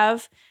you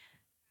have,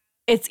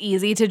 it's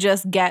easy to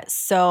just get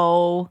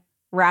so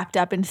wrapped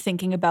up in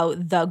thinking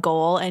about the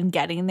goal and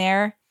getting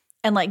there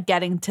and like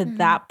getting to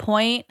that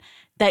point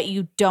that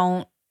you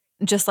don't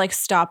just like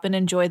stop and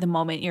enjoy the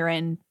moment you're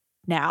in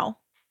now.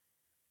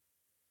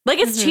 Like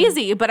it's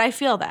cheesy, but I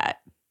feel that.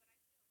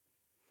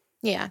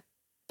 Yeah.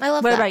 I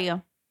love that. What about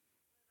you?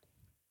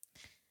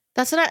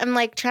 That's what I'm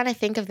like trying to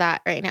think of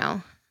that right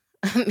now.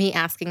 Me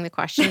asking the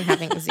question and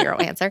having zero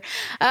answer.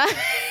 Well,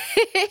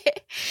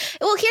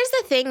 here's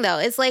the thing though,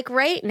 is like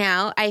right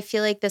now, I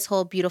feel like this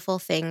whole beautiful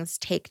things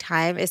take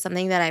time is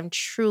something that I'm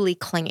truly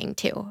clinging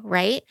to,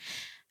 right?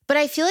 But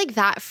I feel like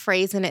that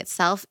phrase in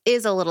itself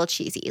is a little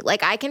cheesy.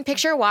 Like I can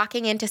picture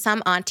walking into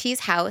some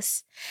auntie's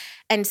house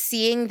and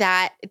seeing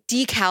that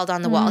decaled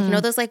on the wall. You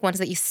know those like ones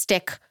that you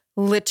stick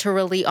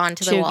literally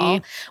onto the wall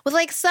with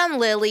like some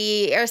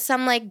lily or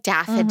some like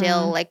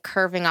daffodil like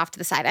curving off to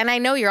the side. And I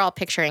know you're all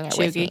picturing it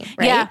with me,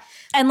 right? Yeah.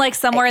 And like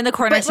somewhere in the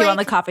corner too, like, on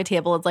the coffee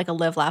table, it's like a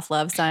live, laugh,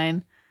 love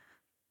sign.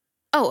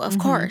 Oh, of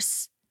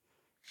course.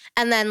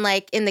 And then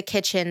like in the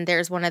kitchen,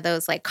 there's one of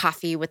those like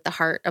coffee with the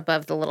heart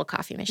above the little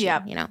coffee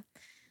machine, you know?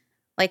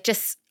 like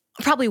just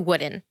probably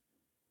wooden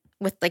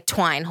with like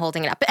twine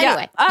holding it up. But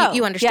anyway,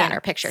 you understand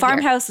our picture.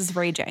 Farmhouse is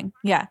raging.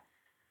 Yeah.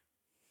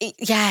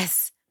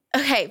 Yes.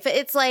 Okay. But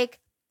it's like,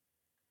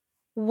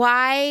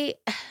 why?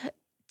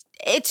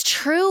 It's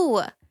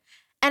true.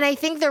 And I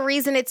think the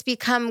reason it's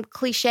become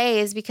cliche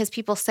is because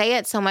people say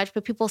it so much,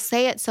 but people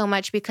say it so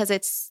much because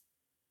it's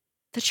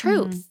the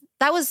truth.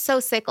 That was so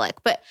cyclic,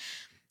 but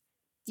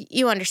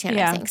you understand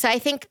what I'm saying. So I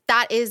think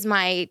that is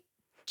my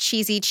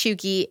cheesy,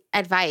 chuggy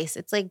advice.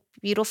 It's like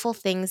beautiful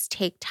things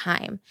take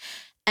time.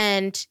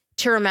 And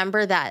to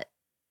remember that,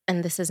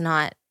 and this is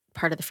not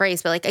part of the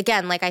phrase, but like,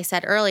 again, like I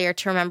said earlier,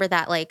 to remember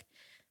that like,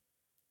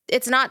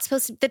 it's not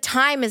supposed to, the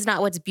time is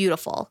not what's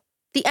beautiful.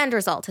 The end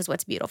result is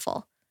what's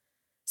beautiful.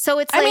 So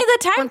it's like, I mean,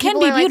 the time can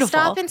be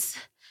beautiful.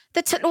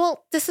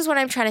 Well, this is what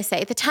I'm trying to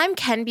say. The time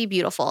can be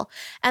beautiful.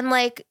 And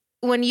like,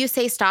 when you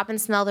say stop and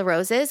smell the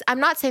roses, I'm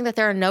not saying that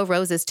there are no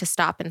roses to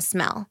stop and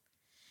smell.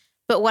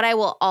 But what I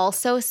will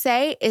also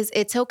say is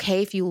it's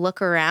okay if you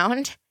look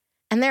around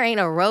and there ain't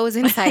a rose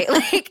in sight.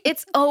 Like,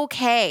 it's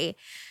okay.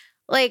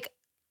 Like,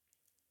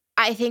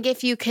 I think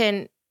if you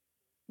can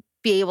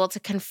be able to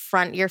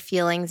confront your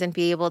feelings and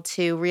be able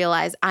to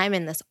realize I'm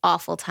in this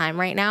awful time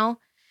right now,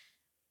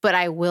 but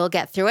I will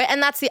get through it.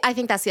 And I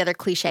think that's the other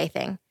cliche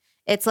thing.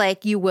 It's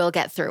like, you will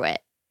get through it.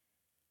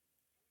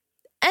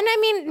 And I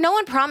mean, no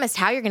one promised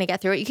how you're going to get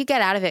through it. You could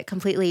get out of it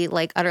completely,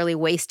 like, utterly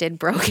wasted,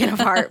 broken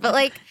apart. But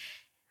like,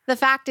 the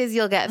fact is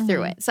you'll get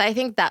through it. So I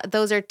think that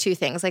those are two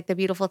things. Like, the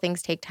beautiful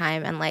things take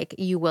time and like,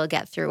 you will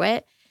get through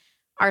it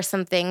are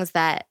some things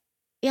that,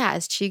 yeah,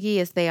 as cheeky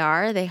as they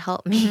are, they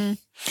help me.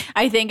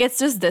 I think it's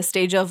just this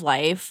stage of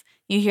life.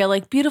 You hear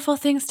like, beautiful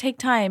things take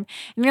time.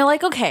 And you're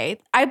like, okay,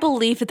 I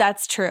believe that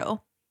that's true.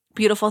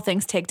 Beautiful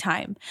things take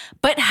time.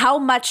 But how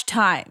much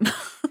time?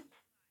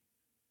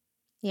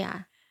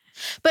 Yeah.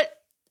 But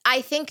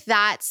I think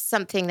that's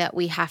something that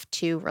we have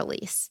to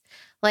release.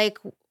 Like,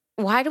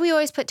 why do we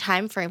always put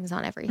time frames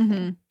on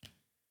everything?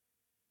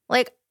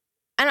 Like,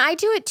 and I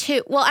do it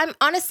too. Well, I'm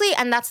honestly,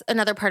 and that's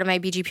another part of my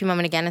BGP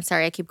moment again. And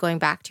sorry, I keep going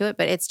back to it,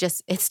 but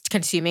it's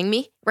consuming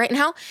me right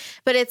now.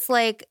 But it's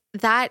like,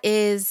 that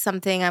is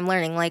something I'm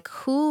learning. Like,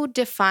 who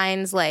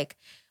defines, like,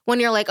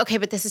 when you're like, okay,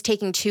 but this is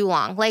taking too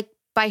long? Like,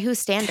 by whose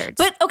standards?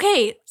 But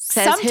okay,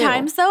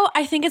 sometimes though,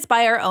 I think it's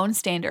by our own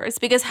standards,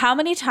 because how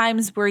many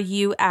times were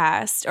you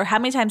asked, or how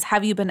many times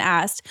have you been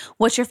asked,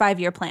 what's your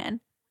 5-year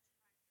plan?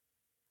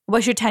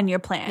 What's your 10-year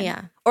plan?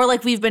 Yeah. Or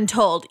like, we've been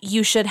told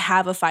you should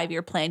have a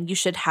 5-year plan. You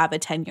should have a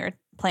 10-year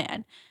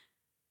plan.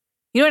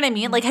 You know what I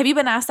mean? Like, have you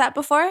been asked that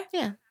before?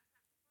 Yeah.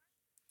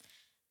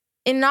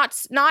 And not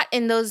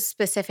in those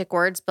specific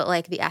words, but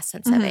like the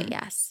essence of it,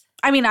 yes.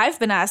 I mean,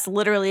 I've been asked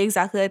literally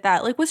exactly like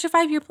that. Like, what's your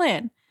 5-year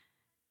plan?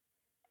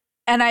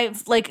 And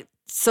I've like,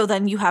 so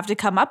then you have to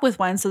come up with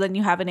one. So then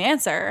you have an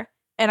answer.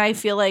 And I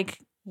feel like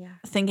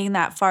thinking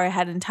that far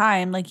ahead in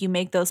time, like, you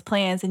make those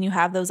plans and you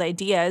have those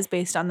ideas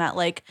based on that,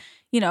 like,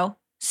 you know,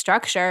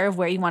 structure of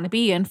where you want to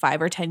be in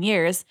 5 or 10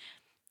 years.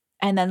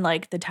 And then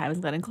like, the time is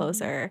getting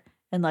closer.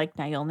 And like,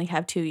 now you only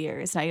have 2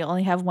 years. Now you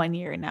only have 1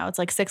 year. Now it's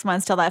like 6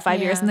 months till that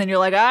 5 years. And then you're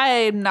like,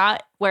 I'm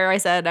not where I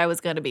said I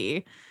was going to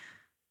be.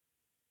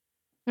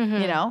 You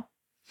know?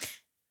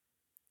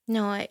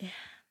 No,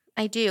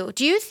 I do.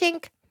 Do you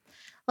think,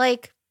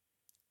 like,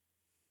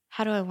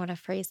 how do I want to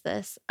phrase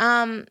this?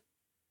 Do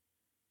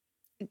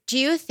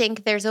you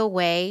think there's a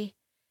way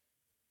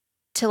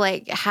to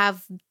like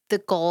have the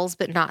goals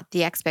but not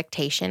the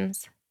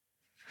expectations?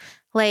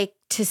 Like,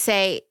 to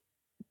say,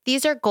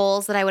 these are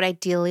goals that I would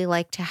ideally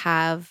like to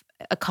have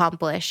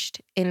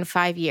accomplished in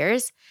 5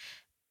 years,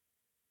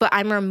 but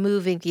I'm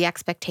removing the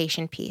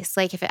expectation piece.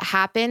 Like, if it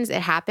happens,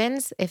 it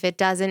happens. If it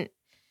doesn't,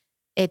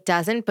 it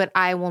doesn't. But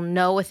I will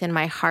know within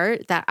my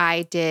heart that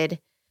I did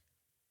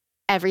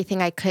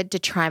everything I could to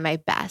try my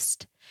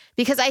best.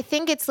 Because I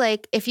think it's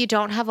like, if you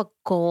don't have a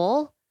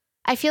goal,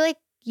 I feel like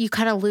you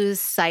kind of lose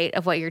sight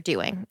of what you're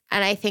doing.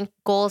 And I think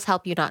goals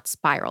help you not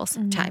spiral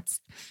sometimes.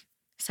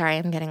 Sorry,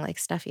 I'm getting like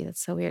stuffy. That's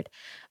so weird.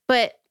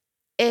 But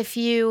I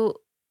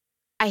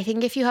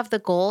think if you have the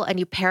goal and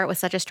you pair it with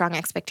such a strong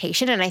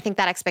expectation, and I think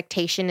that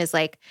expectation is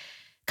like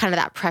kind of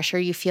that pressure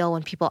you feel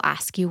when people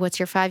ask you, what's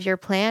your 5-year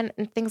plan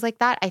and things like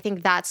that. I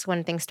think that's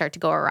when things start to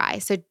go awry.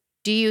 So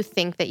do you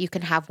think that you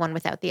can have one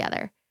without the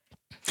other?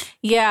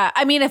 Yeah.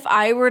 I mean, if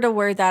I were to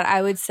word that,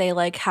 I would say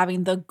like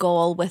having the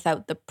goal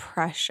without the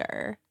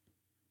pressure.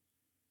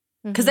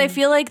 Because I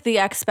feel like the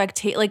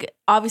expectation, like,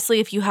 obviously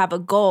if you have a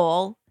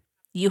goal,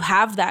 you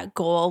have that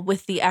goal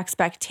with the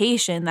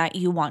expectation that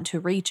you want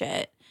to reach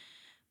it.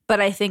 But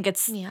I think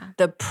it's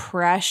the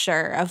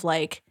pressure of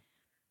like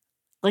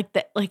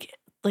the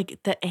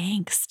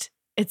angst.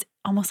 It's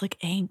almost like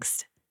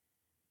angst.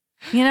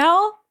 You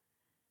know?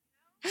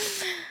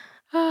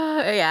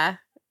 Yeah.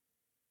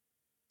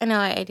 No,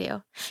 I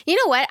do. You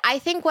know what? I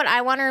think what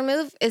I want to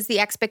remove is the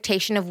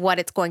expectation of what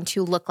it's going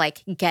to look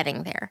like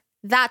getting there.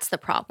 That's the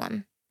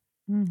problem.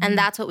 And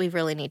that's what we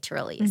really need to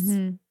release.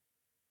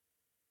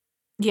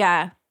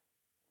 Yeah.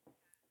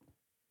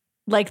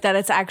 Like, that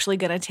it's actually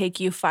going to take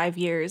you 5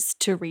 years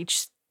to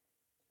reach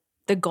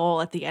the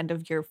goal at the end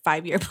of your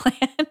 5-year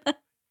plan.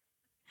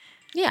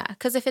 Yeah,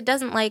 because if it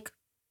doesn't, like,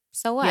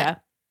 so what? Yeah.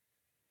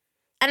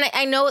 And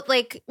I know,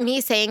 like,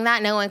 me saying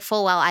that, knowing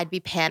full well I'd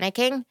be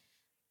panicking.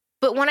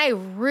 But when I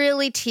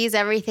really tease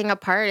everything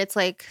apart, it's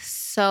like,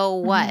 so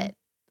what?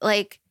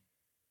 Like,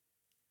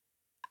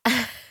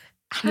 I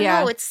don't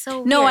know. It's so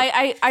weird. No,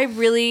 I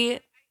really,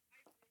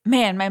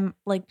 man, my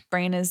like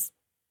brain is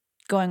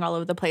going all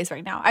over the place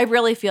right now. I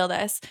really feel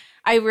this.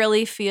 I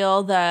really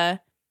feel the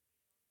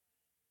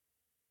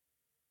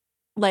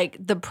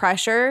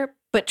pressure,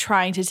 but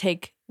trying to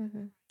take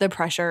the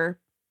pressure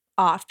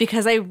off,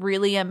 because I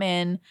really am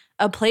in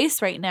a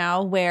place right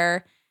now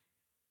where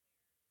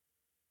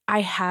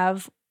I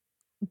have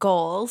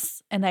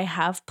goals and I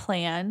have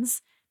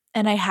plans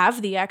and I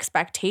have the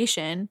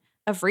expectation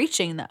of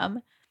reaching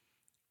them.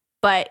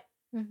 But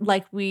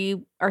like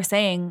we are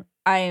saying,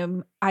 I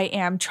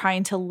am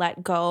trying to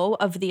let go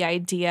of the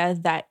idea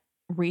that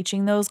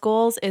reaching those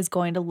goals is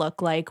going to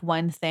look like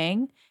one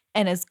thing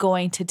and is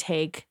going to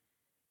take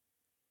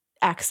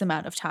X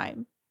amount of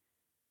time.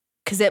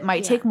 Because it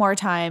might take more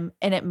time,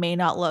 and it may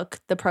not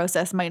the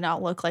process might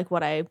not look like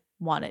what I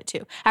want it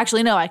to.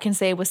 Actually, no, I can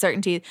say with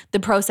certainty, the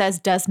process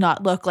does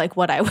not look like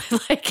what I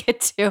would like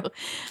it to.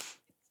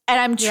 And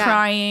I'm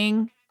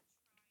trying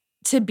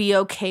to be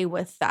okay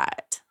with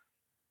that.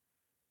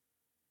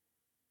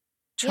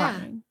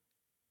 Trying.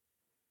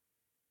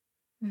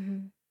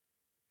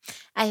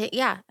 I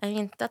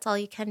mean, that's all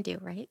you can do,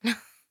 right?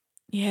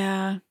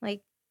 Yeah.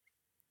 Like,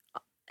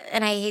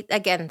 and I hate,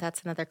 again,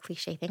 that's another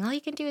cliche thing. All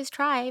you can do is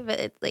try, but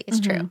it's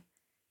true.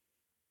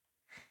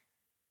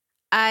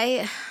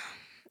 I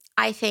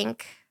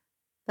think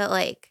that,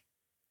 like,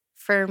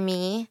 for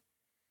me,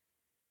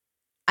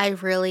 I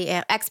really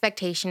am.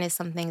 Expectation is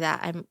something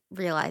that I'm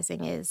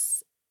realizing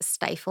is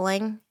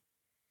stifling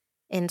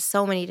in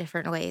so many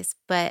different ways.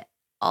 But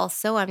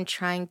also, I'm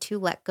trying to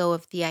let go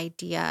of the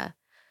idea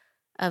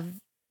of,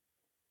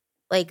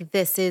 like,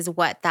 this is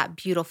what that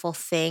beautiful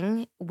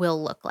thing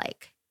will look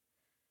like.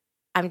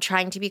 I'm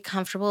trying to be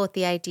comfortable with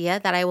the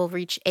idea that I will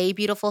reach a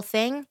beautiful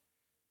thing,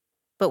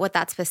 but what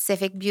that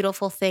specific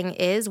beautiful thing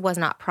was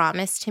not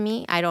promised to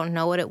me. I don't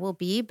know what it will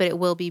be, but it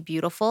will be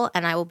beautiful,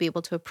 and I will be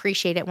able to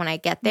appreciate it when I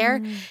get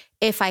there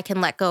if I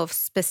can let go of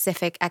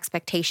specific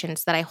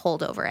expectations that I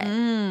hold over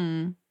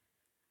it.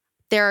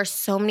 There are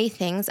so many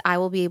things I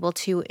will be able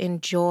to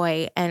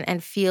enjoy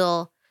and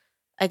feel,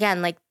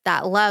 again, like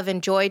that love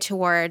and joy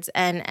towards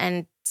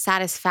and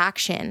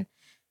satisfaction.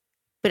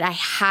 But I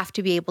have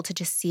to be able to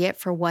just see it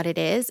for what it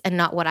is and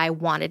not what I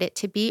wanted it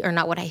to be or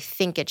not what I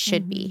think it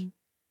should be.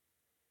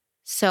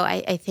 So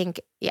I think,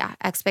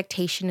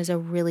 expectation is a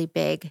really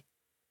big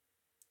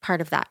part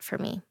of that for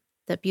me.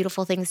 The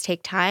beautiful things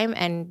take time,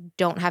 and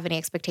don't have any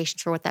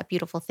expectations for what that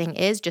beautiful thing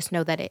is. Just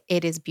know that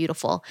it is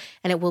beautiful,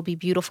 and it will be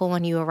beautiful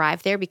when you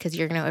arrive there because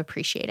you're going to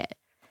appreciate it.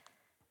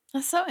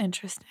 That's so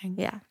interesting.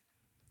 Yeah.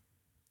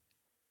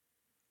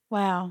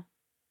 Wow.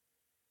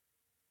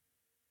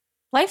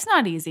 Life's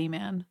not easy,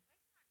 man.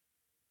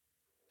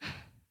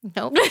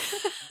 Nope.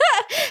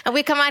 And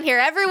we come on here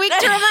every week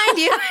to remind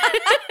you.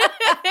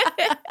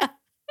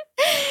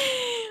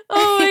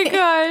 Oh my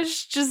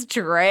gosh. Just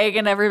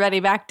dragging everybody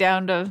back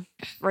down to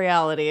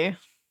reality.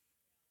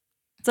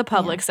 It's a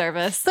public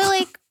service. But,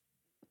 like,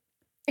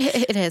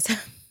 it is.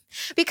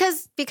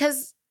 Because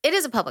it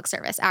is a public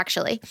service,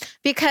 actually.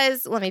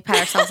 Because, let me pat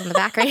ourselves on the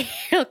back right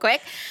here real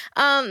quick.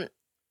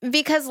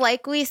 Because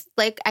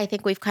I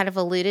think we've kind of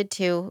alluded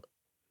to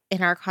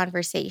in our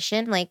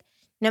conversation, like,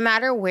 no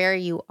matter where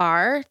you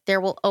are, there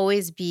will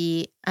always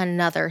be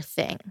another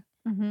thing.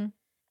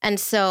 And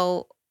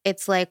so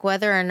it's like,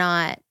 whether or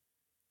not,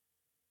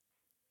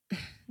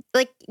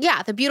 like,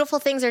 the beautiful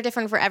things are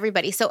different for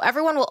everybody. So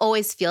everyone will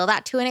always feel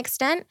that to an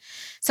extent.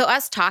 So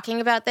us talking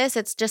about this,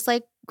 it's just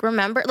like,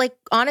 remember, like,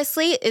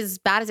 honestly, as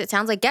bad as it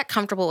sounds, like, get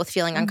comfortable with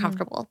feeling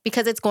uncomfortable,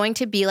 because it's going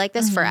to be like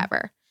this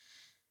forever.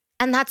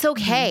 And that's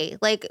okay.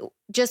 Like,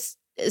 just,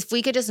 if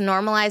we could just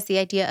normalize the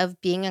idea of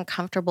being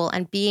uncomfortable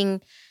and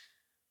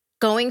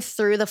going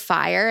through the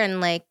fire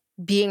and, like,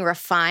 being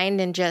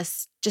refined and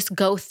just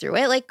go through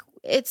it. Like,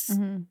 it's,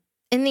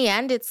 in the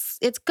end, it's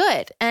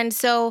good. And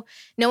so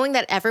knowing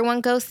that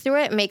everyone goes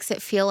through it makes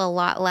it feel a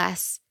lot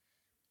less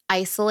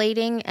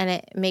isolating, and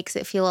it makes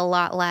it feel a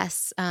lot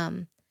less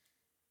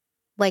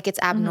like it's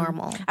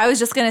abnormal. I was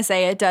just going to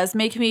say, it does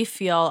make me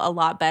feel a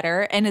lot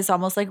better, and it's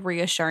almost like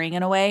reassuring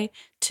in a way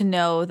to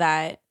know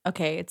that,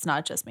 okay, it's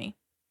not just me.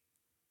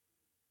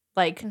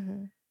 Like,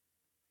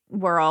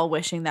 we're all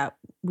wishing that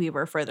we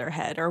were further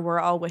ahead, or we're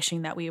all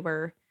wishing that we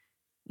were,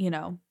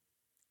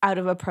 out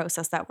of a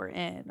process that we're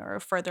in, or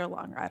further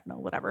along, or I don't know,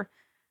 whatever.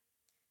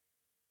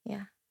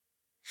 Yeah.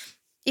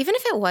 Even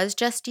if it was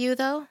just you,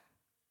 though,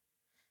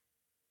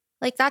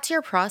 like, that's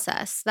your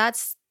process.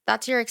 That's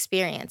your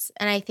experience.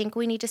 And I think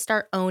we need to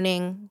start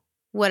owning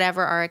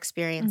whatever our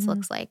experience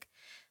looks like.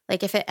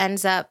 Like, if it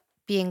ends up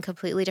being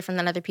completely different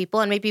than other people,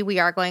 and maybe we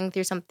are going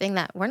through something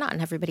that we're not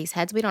in everybody's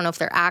heads, we don't know if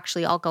they're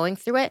actually all going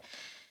through it.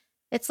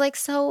 It's like,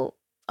 so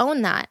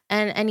own that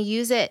and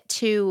use it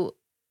to,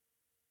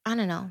 I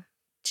don't know,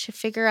 to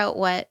figure out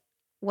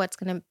what's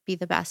going to be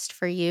the best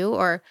for you,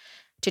 or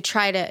to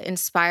try to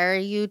inspire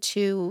you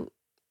to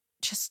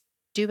just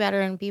do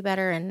better and be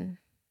better and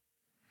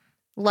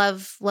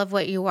love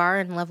what you are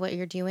and love what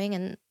you're doing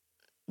and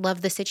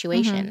love the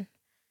situation.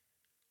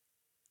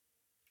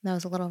 That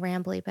was a little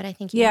rambly, but I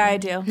think you know what I I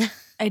do. mean.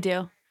 I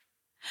do.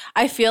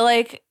 I feel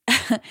like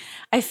the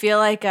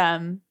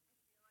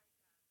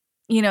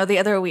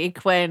other week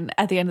when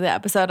at the end of the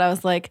episode I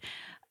was like,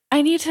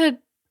 I need to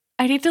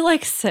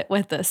like sit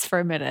with this for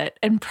a minute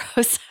and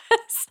process.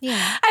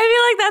 Yeah.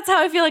 I feel like that's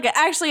how I feel like.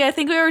 Actually, I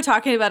think we were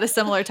talking about a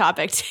similar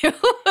topic too.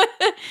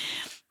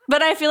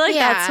 But I feel like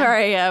that's where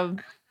I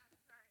am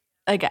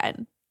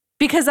again.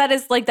 Because that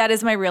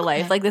is my real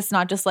life. Like, this is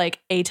not just like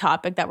a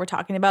topic that we're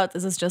talking about.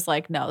 This is just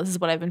like, no, this is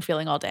what I've been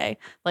feeling all day.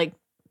 Like,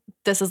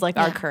 this is like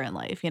our current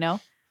life, you know?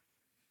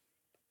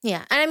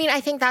 Yeah. And I mean, I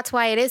think that's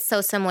why it is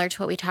so similar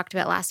to what we talked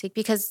about last week,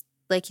 because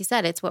like you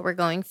said, it's what we're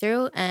going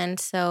through.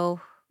 And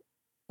so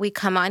we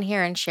come on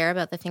here and share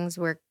about the things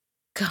we're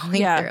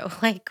going through.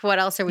 Like, what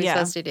else are we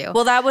supposed to do?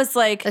 Well, that was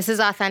like, this is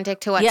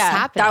authentic to what's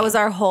happening. That was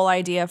our whole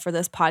idea for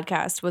this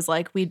podcast, was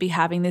like, we'd be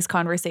having these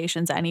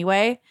conversations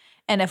anyway.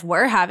 And if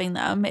we're having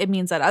them, it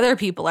means that other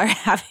people are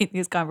having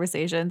these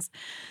conversations.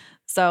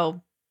 So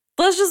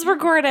let's just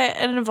record it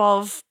and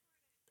involve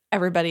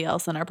everybody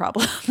else in our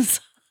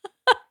problems.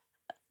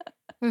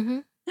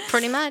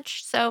 Pretty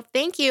much. So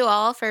thank you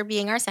all for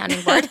being our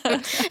sounding board.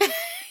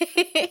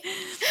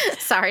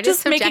 Sorry to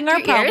just making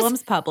our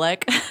problems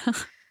public.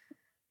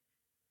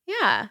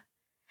 Yeah.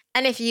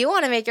 And if you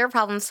want to make your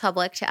problems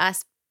public to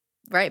us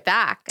right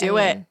back, do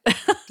it.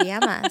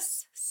 DM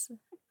us.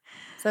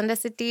 Send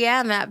us a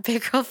DM at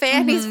Big Girl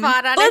Fannies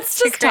Pod on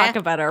Let's Instagram. just talk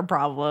about our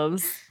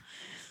problems.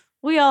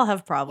 We all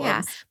have problems.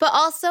 Yeah. But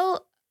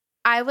also,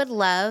 I would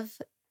love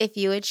if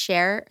you would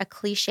share a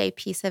cliche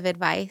piece of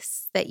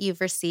advice that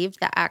you've received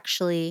that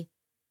actually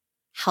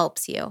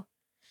helps you.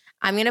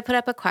 I'm going to put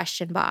up a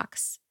question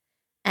box,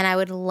 and I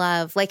would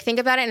love, like, think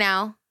about it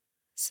now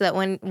so that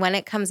when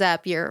it comes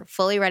up, you're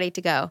fully ready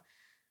to go.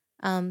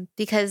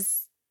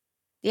 Because,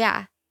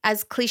 yeah,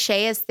 as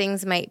cliche as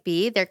things might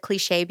be, they're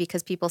cliche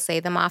because people say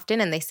them often,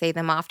 and they say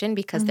them often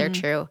because they're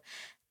true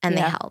and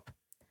they help.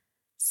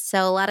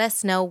 So let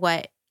us know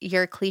what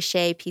your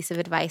cliche piece of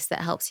advice that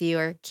helps you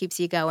or keeps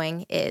you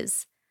going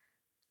is.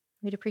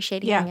 We'd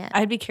appreciate hearing it.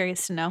 I'd be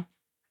curious to know.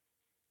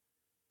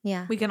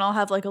 Yeah. We can all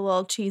have like a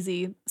little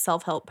cheesy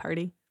self-help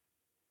party.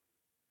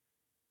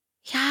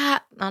 Yeah,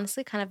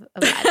 honestly, kind of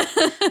a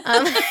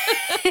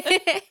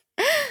vibe.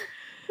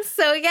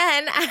 So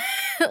again,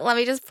 let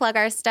me just plug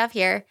our stuff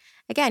here.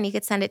 Again, you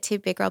could send it to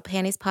Big Girl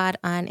Panties Pod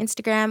on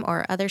Instagram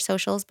or other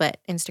socials, but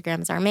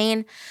Instagram is our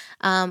main.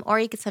 Or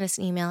you could send us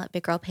an email at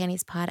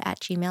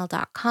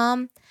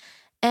biggirlpantiespod@gmail.com.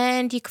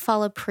 And you can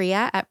follow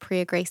Priya at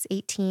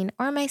PriyaGrace18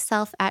 or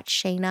myself at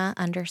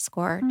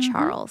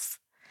Shayna_Charles.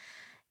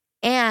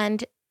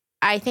 And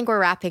I think we're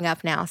wrapping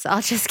up now, so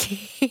I'll just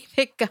keep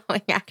it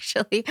going,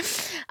 actually.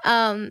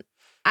 I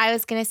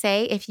was going to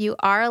say, if you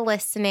are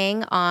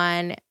listening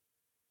on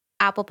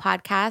Apple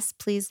Podcasts,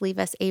 please leave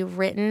us a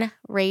written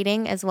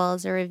rating as well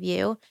as a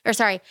review.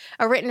 A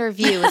written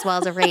review as well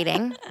as a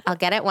rating. I'll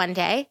get it one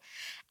day.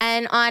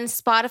 And on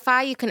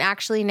Spotify, you can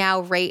actually now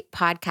rate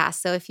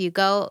podcasts. So if you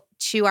go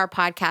to our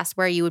podcast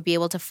where you would be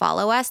able to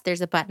follow us,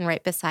 there's a button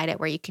right beside it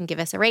where you can give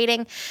us a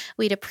rating.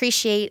 We'd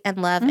appreciate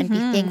and love and be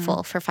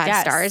thankful for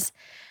 5 stars.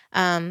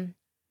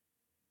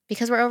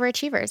 Because we're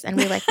overachievers and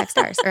we like 5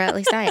 stars, or at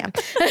least I am.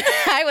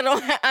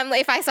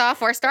 If I saw a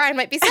 4-star, I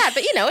might be sad,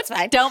 but it's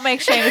fine. Don't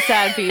make Shayna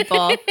sad,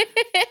 people.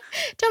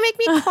 Don't make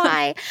me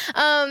cry.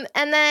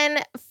 And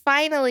then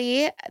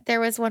finally,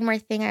 there was one more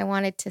thing I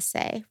wanted to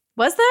say.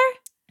 Was there?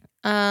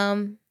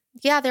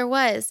 Yeah, there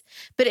was,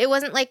 but it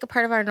wasn't like a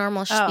part of our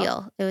normal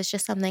spiel. It was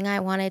just something I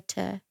wanted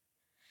to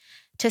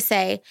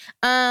say.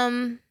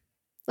 Well,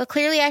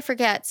 clearly I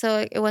forget,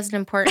 so it wasn't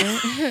important.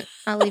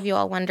 I'll leave you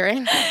all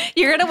wondering.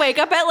 You're going to wake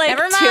up at like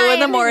 2 in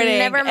the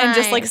morning and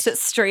just like sit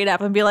straight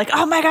up and be like,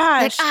 oh my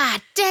gosh.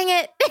 Like, dang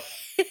it.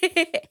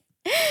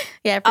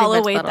 Yeah, I'll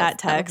await that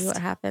text. What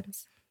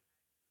happens.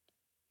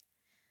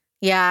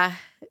 Yeah.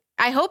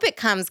 I hope it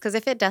comes, because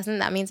if it doesn't,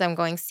 that means I'm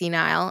going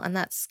senile, and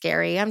that's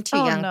scary. I'm too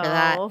young for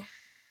that.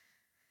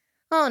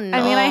 Oh, no.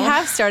 I mean, I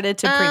have started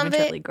to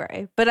prematurely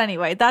gray. But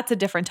anyway, that's a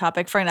different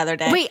topic for another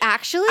day. Wait,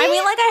 actually? I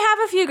mean, like, I have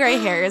a few gray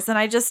hairs, and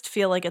I just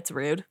feel like it's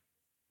rude.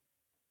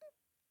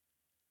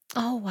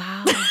 Oh,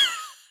 wow.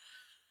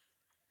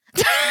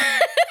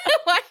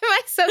 Why am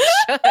I so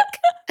shook?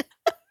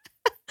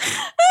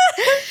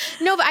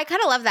 No, but I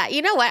kind of love that.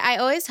 You know what? I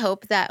always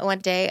hope that one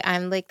day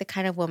I'm like the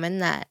kind of woman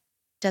that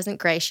doesn't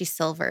gray, she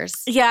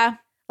silvers. Yeah.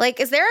 Like,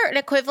 is there an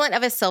equivalent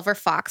of a silver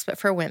fox, but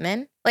for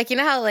women? Like, you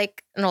know how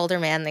like an older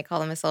man, they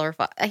call them a silver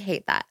fox? I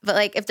hate that. But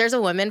like, if there's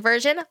a woman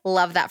version,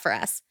 love that for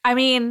us. I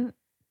mean,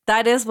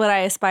 that is what I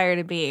aspire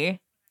to be.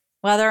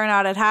 Whether or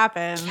not it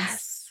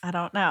happens, I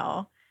don't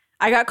know.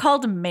 I got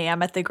called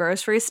ma'am at the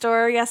grocery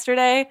store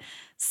yesterday,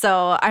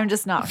 so I'm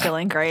just not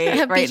feeling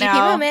great right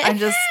now.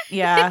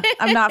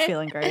 I'm not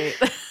feeling great.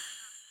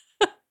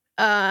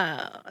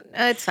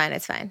 It's fine.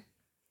 It's fine.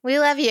 We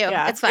love you.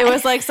 Yeah, It's fine. it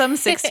was like some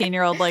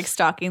 16-year-old like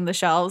stocking the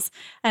shelves,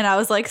 and I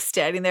was like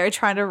standing there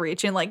trying to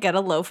reach and like get a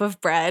loaf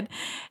of bread,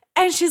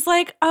 and she's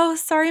like, "Oh,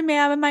 sorry,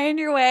 ma'am, am I in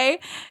your way?"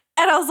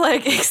 And I was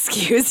like,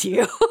 "Excuse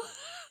you."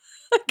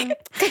 You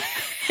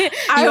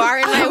are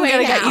in my way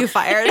I'm gonna now. get you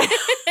fired.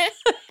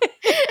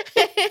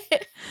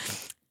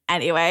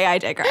 Anyway, I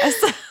digress.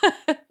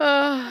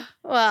 Oh,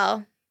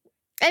 well,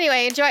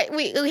 anyway, enjoy.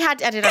 We had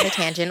to end it on a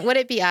tangent. Would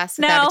it be us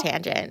without a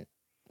tangent?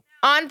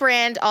 On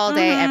brand all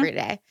day, every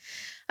day.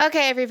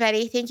 Okay,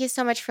 everybody. Thank you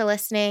so much for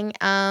listening.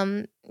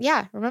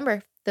 Yeah,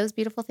 remember, those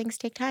beautiful things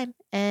take time.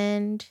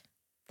 And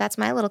that's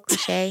my little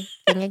cliche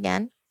thing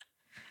again.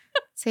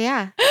 So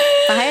yeah.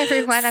 Bye,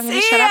 everyone. I'm going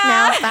to shut up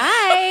now.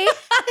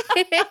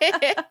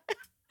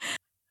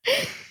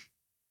 Bye.